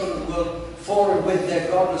 complete control of the world for and with their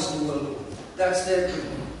godless New World Order. That's their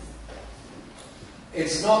dream.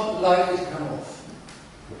 It's not likely to come off.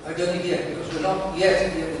 I don't think yet, because we're not yet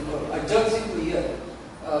at the end of the world. I don't think we're yet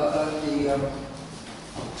at the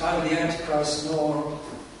time of the Antichrist, nor...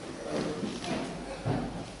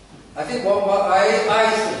 I think I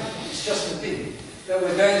think, it's just an opinion, that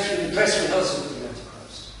we're going through the dress rehearsal of the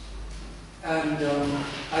Antichrist. And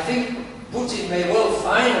I think Putin may well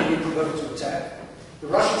finally be provoked to attack. The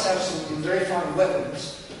Russians have some very fine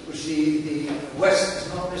weapons, which the West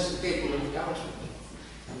is not necessarily capable of countering.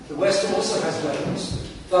 The West also has weapons,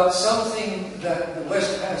 but something that the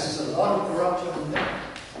West has is a lot of corrupt young men.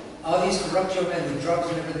 Are these corrupt young men with drugs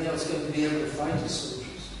and everything else going to be able to fight as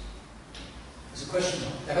soldiers? It's a question.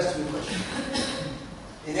 There has to be a question.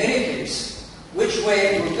 In any case, which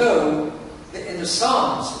way it will go, in the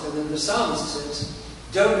Psalms, the psalmist says,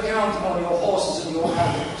 don't count on your horses and your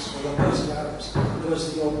Arabs, or your bows and Arabs,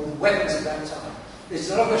 because your weapons at that time. It's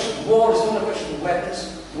not a question of war, it's not a question of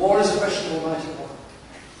weapons. War is a question of almighty power.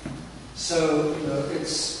 So,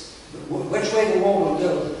 it's which way the war will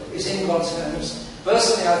go is in God's hands.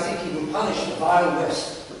 Personally, I think he will punish the vile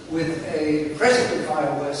West with a presently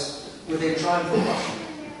vile West with a triumph of Russia.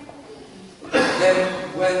 Then,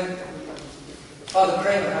 when Father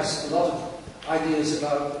Kramer has a lot of ideas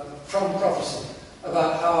from prophecy,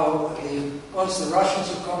 about how once the Russians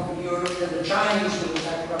have conquered Europe, then the Chinese will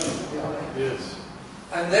attack Russia from behind. Yes.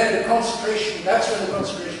 And then the consecration, that's when the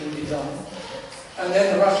consecration will be done. And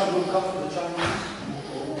then the Russian will come from the Chinese.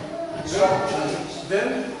 Stop the Chinese.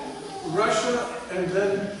 Then Russia, and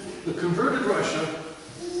then the converted Russia,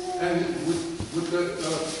 and with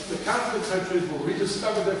the Catholic countries will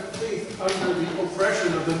rediscover their faith under the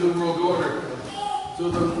oppression of the New World Order. So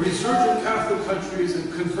the resurgent Catholic countries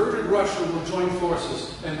and converted Russia will join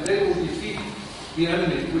forces, and they will defeat the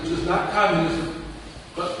enemy, which is not communism,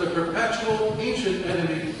 but the perpetual ancient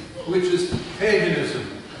enemy, which is paganism.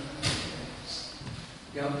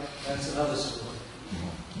 Yeah, that's another story.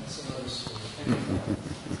 That's another story.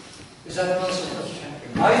 Is that an answer to the question?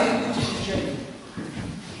 I think Putin is genuine.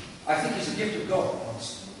 I think he's a gift of God,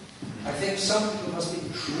 honestly. I think some people must be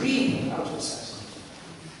dreaming how to assassinate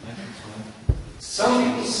him. Some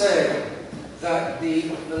people say that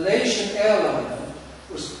the Malaysian airliner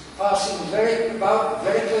was passing very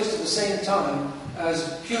close to the same time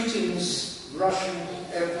as Putin's Russian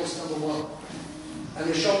Air Force #1. And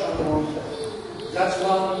they shot down the wrong plane. That's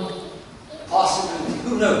one possibility.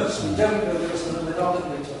 Who knows? We don't know because they're not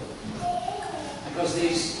going to be told. Because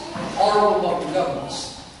these horrible modern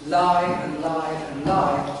governments lie and lie and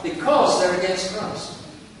lie because they're against Christ.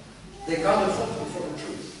 They can't afford to be for the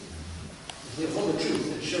truth. If they're for the truth,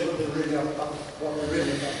 they show what they're really about. What they're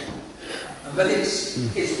really about. But it's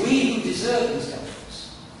we who deserve these governments.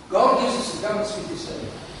 God gives us the governments we deserve.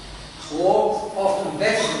 Or often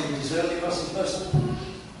better than we deserve because He's merciful.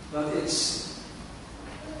 But it's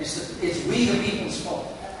we the people's fault.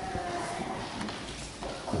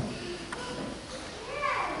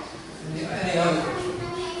 Any other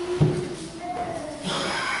questions?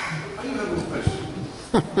 I do have a question.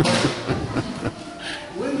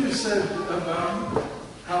 When you said about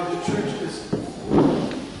how the church is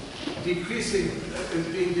decreasing and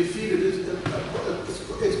being defeated,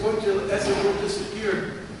 it's going to, as it will,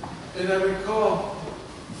 disappear. And I recall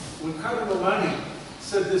when Giacomo Ballini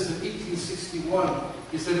said this in 1861,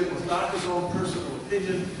 he said it was not his own personal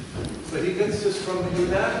opinion, but he gets this from the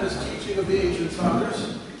unanimous teaching of the ancient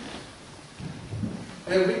fathers.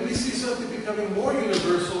 And we see something becoming more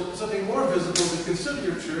universal, something more visible, the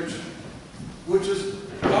conciliar church, which is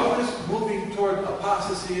always moving toward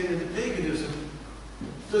apostasy and into paganism.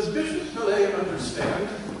 Does Bishop Pillay understand,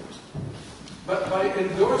 but by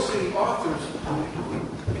endorsing authors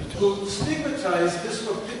who stigmatize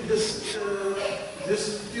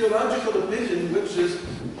this theological opinion, which is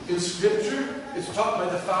in Scripture, it's taught by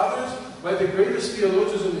the fathers, by the greatest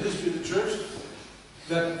theologians in the history of the church,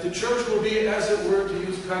 that the church will be, as it were, to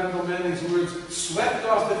use Cardinal Manning's words, swept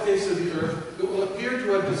off the face of the earth. It will appear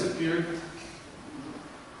to have disappeared.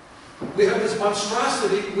 We have this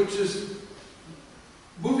monstrosity which is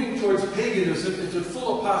moving towards paganism, into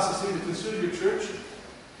full apostasy, the conciliar church.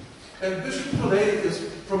 And Bishop Pillay is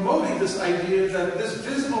promoting this idea that this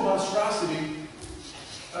visible monstrosity,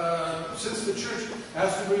 since the church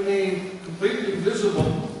has to remain completely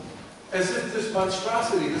visible, as if this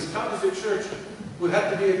monstrosity, this counterfeit church, would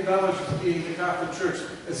have to be acknowledged as being the Catholic Church,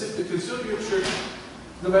 as if the conciliar church,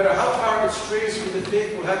 no matter how far it strays from the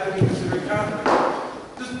faith, will have to be considered Catholic.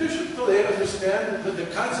 Does Bishop Pillay understand the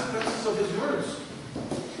consequences of his words?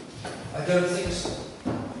 I don't think so.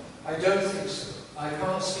 I don't think so. I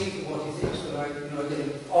can't speak for what he thinks, but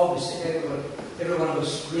obviously every one of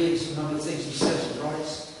us agrees with a number of things he says and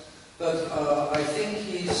writes. But I think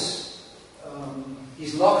he's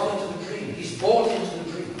locked into the dream. He's bought into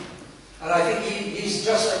the dream. And I think he's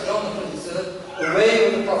just like John the 23rd, away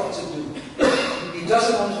with the prophets of doom. He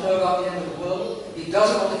doesn't want to know about the end of the world. He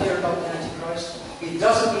doesn't want to hear about the Antichrist. He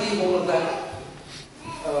doesn't believe all of that,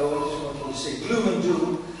 what do you say, gloom and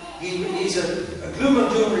doom. He's a gloom and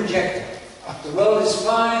doom rejecter. The world is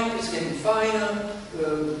fine, it's getting finer.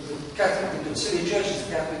 The conciliar church is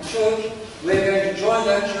the Catholic Church. We're going to join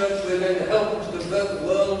that church. We're going to help them to convert the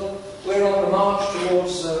world. We're on the march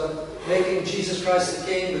towards making Jesus Christ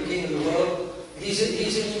the King of the world. He's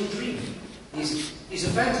into a dream. He's a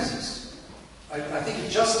fantasist. I think he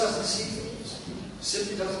just doesn't see things.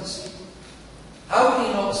 Simply doesn't see. How would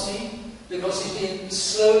he not see? Because he's been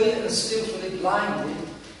slowly and skillfully blinded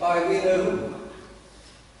by we know who.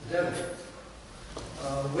 The devil.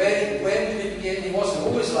 When did it begin? He wasn't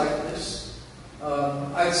always like this.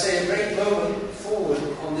 I'd say a great moment forward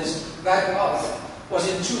on this bad path was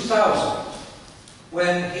in 2000,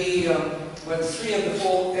 when when 3 of the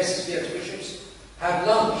 4 SSPX bishops had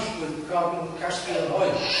lunch with Cardinal Caspian and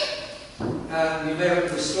Hoyle. And you may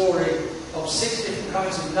remember the story of 6 different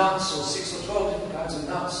kinds of nuts, or 6 or 12 different kinds of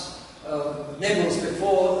nuts, nibbles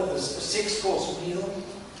before a 6-course meal.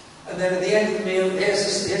 And then at the end of the meal,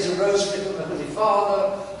 here's a rosary from the Holy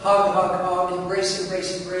Father, hug, hug, hug, embrace,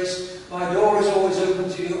 embrace, embrace. My door is always open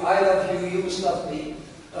to you. I love you. You must love me.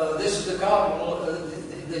 This is the Cardinal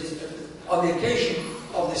on the occasion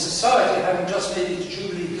of the Society having just made its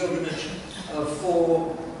Jubilee pilgrimage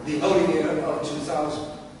for the Holy Year of 2000.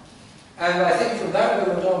 And I think from that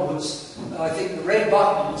moment onwards, I think the red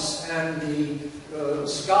buttons and the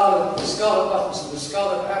scarlet buttons and the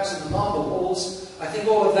scarlet hats and the marble halls, I think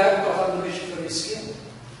all of that got under Bishop Philip's skin.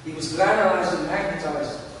 He was glamorized and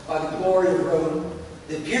magnetized by the glory of Rome,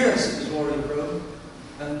 the appearance of the glory of Rome,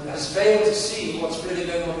 and has failed to see what's really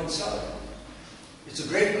going on inside. It's a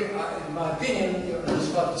great, in my opinion,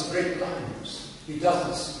 it's a great blindness. He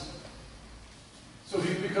doesn't see. So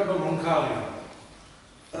he's become a Roncalli.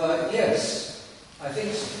 Yes, I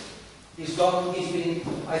think so.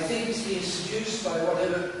 I think he's been seduced by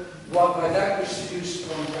by that which seduced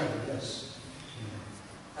from Kramer, yes.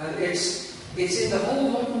 And it's in the whole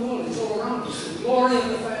modern world, it's all around us, the glory of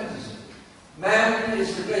the fantasy. Man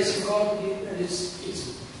is replacing God, and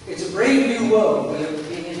it's a brave new world we are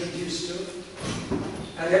being introduced to.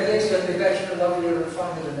 And everything's going to be better and lovelier and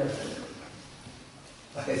finer than ever.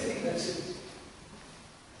 I think that's it.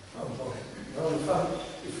 Oh boy.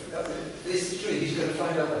 This is true, he's going to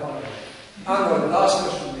find out the hard way. Andrew, last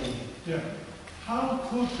question me. Yeah. How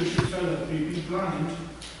could Bishop Philip be blind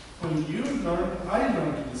when I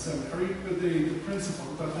learned in the seminary the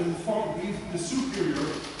principle that the superior,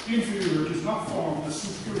 the inferior does not form the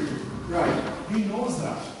superior. Right. He knows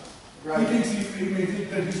that. Right. He thinks he may think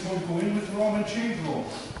that he's going to go in with Rome and change Rome.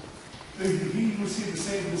 He received the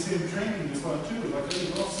same training as well too, like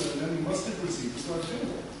any officer, and then he must have received as well too.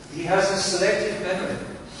 He has a selective memory.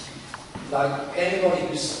 Like anybody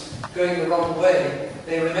who's going the wrong way,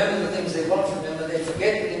 they remember the things they want from him and they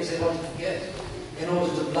forget the things they want to forget in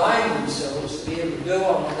order to blind themselves to be able to go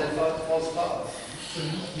on their false path. So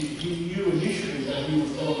he knew initially that he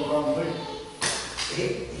was going the wrong way.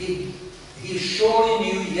 He surely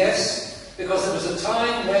knew, yes, because there was a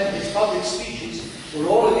time when his public speeches were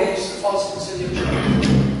all against the false concilium church.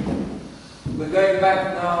 We're going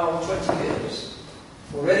back now 20 years.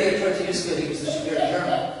 Already 20 years ago he was the superior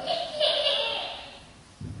general.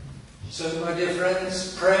 So, my dear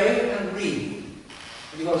friends, pray and read.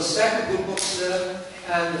 You've got a stack of good books there,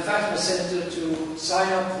 and the Fatima Center to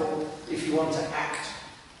sign up for if you want to act.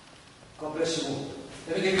 God bless you all.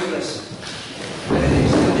 Let me give you a blessing.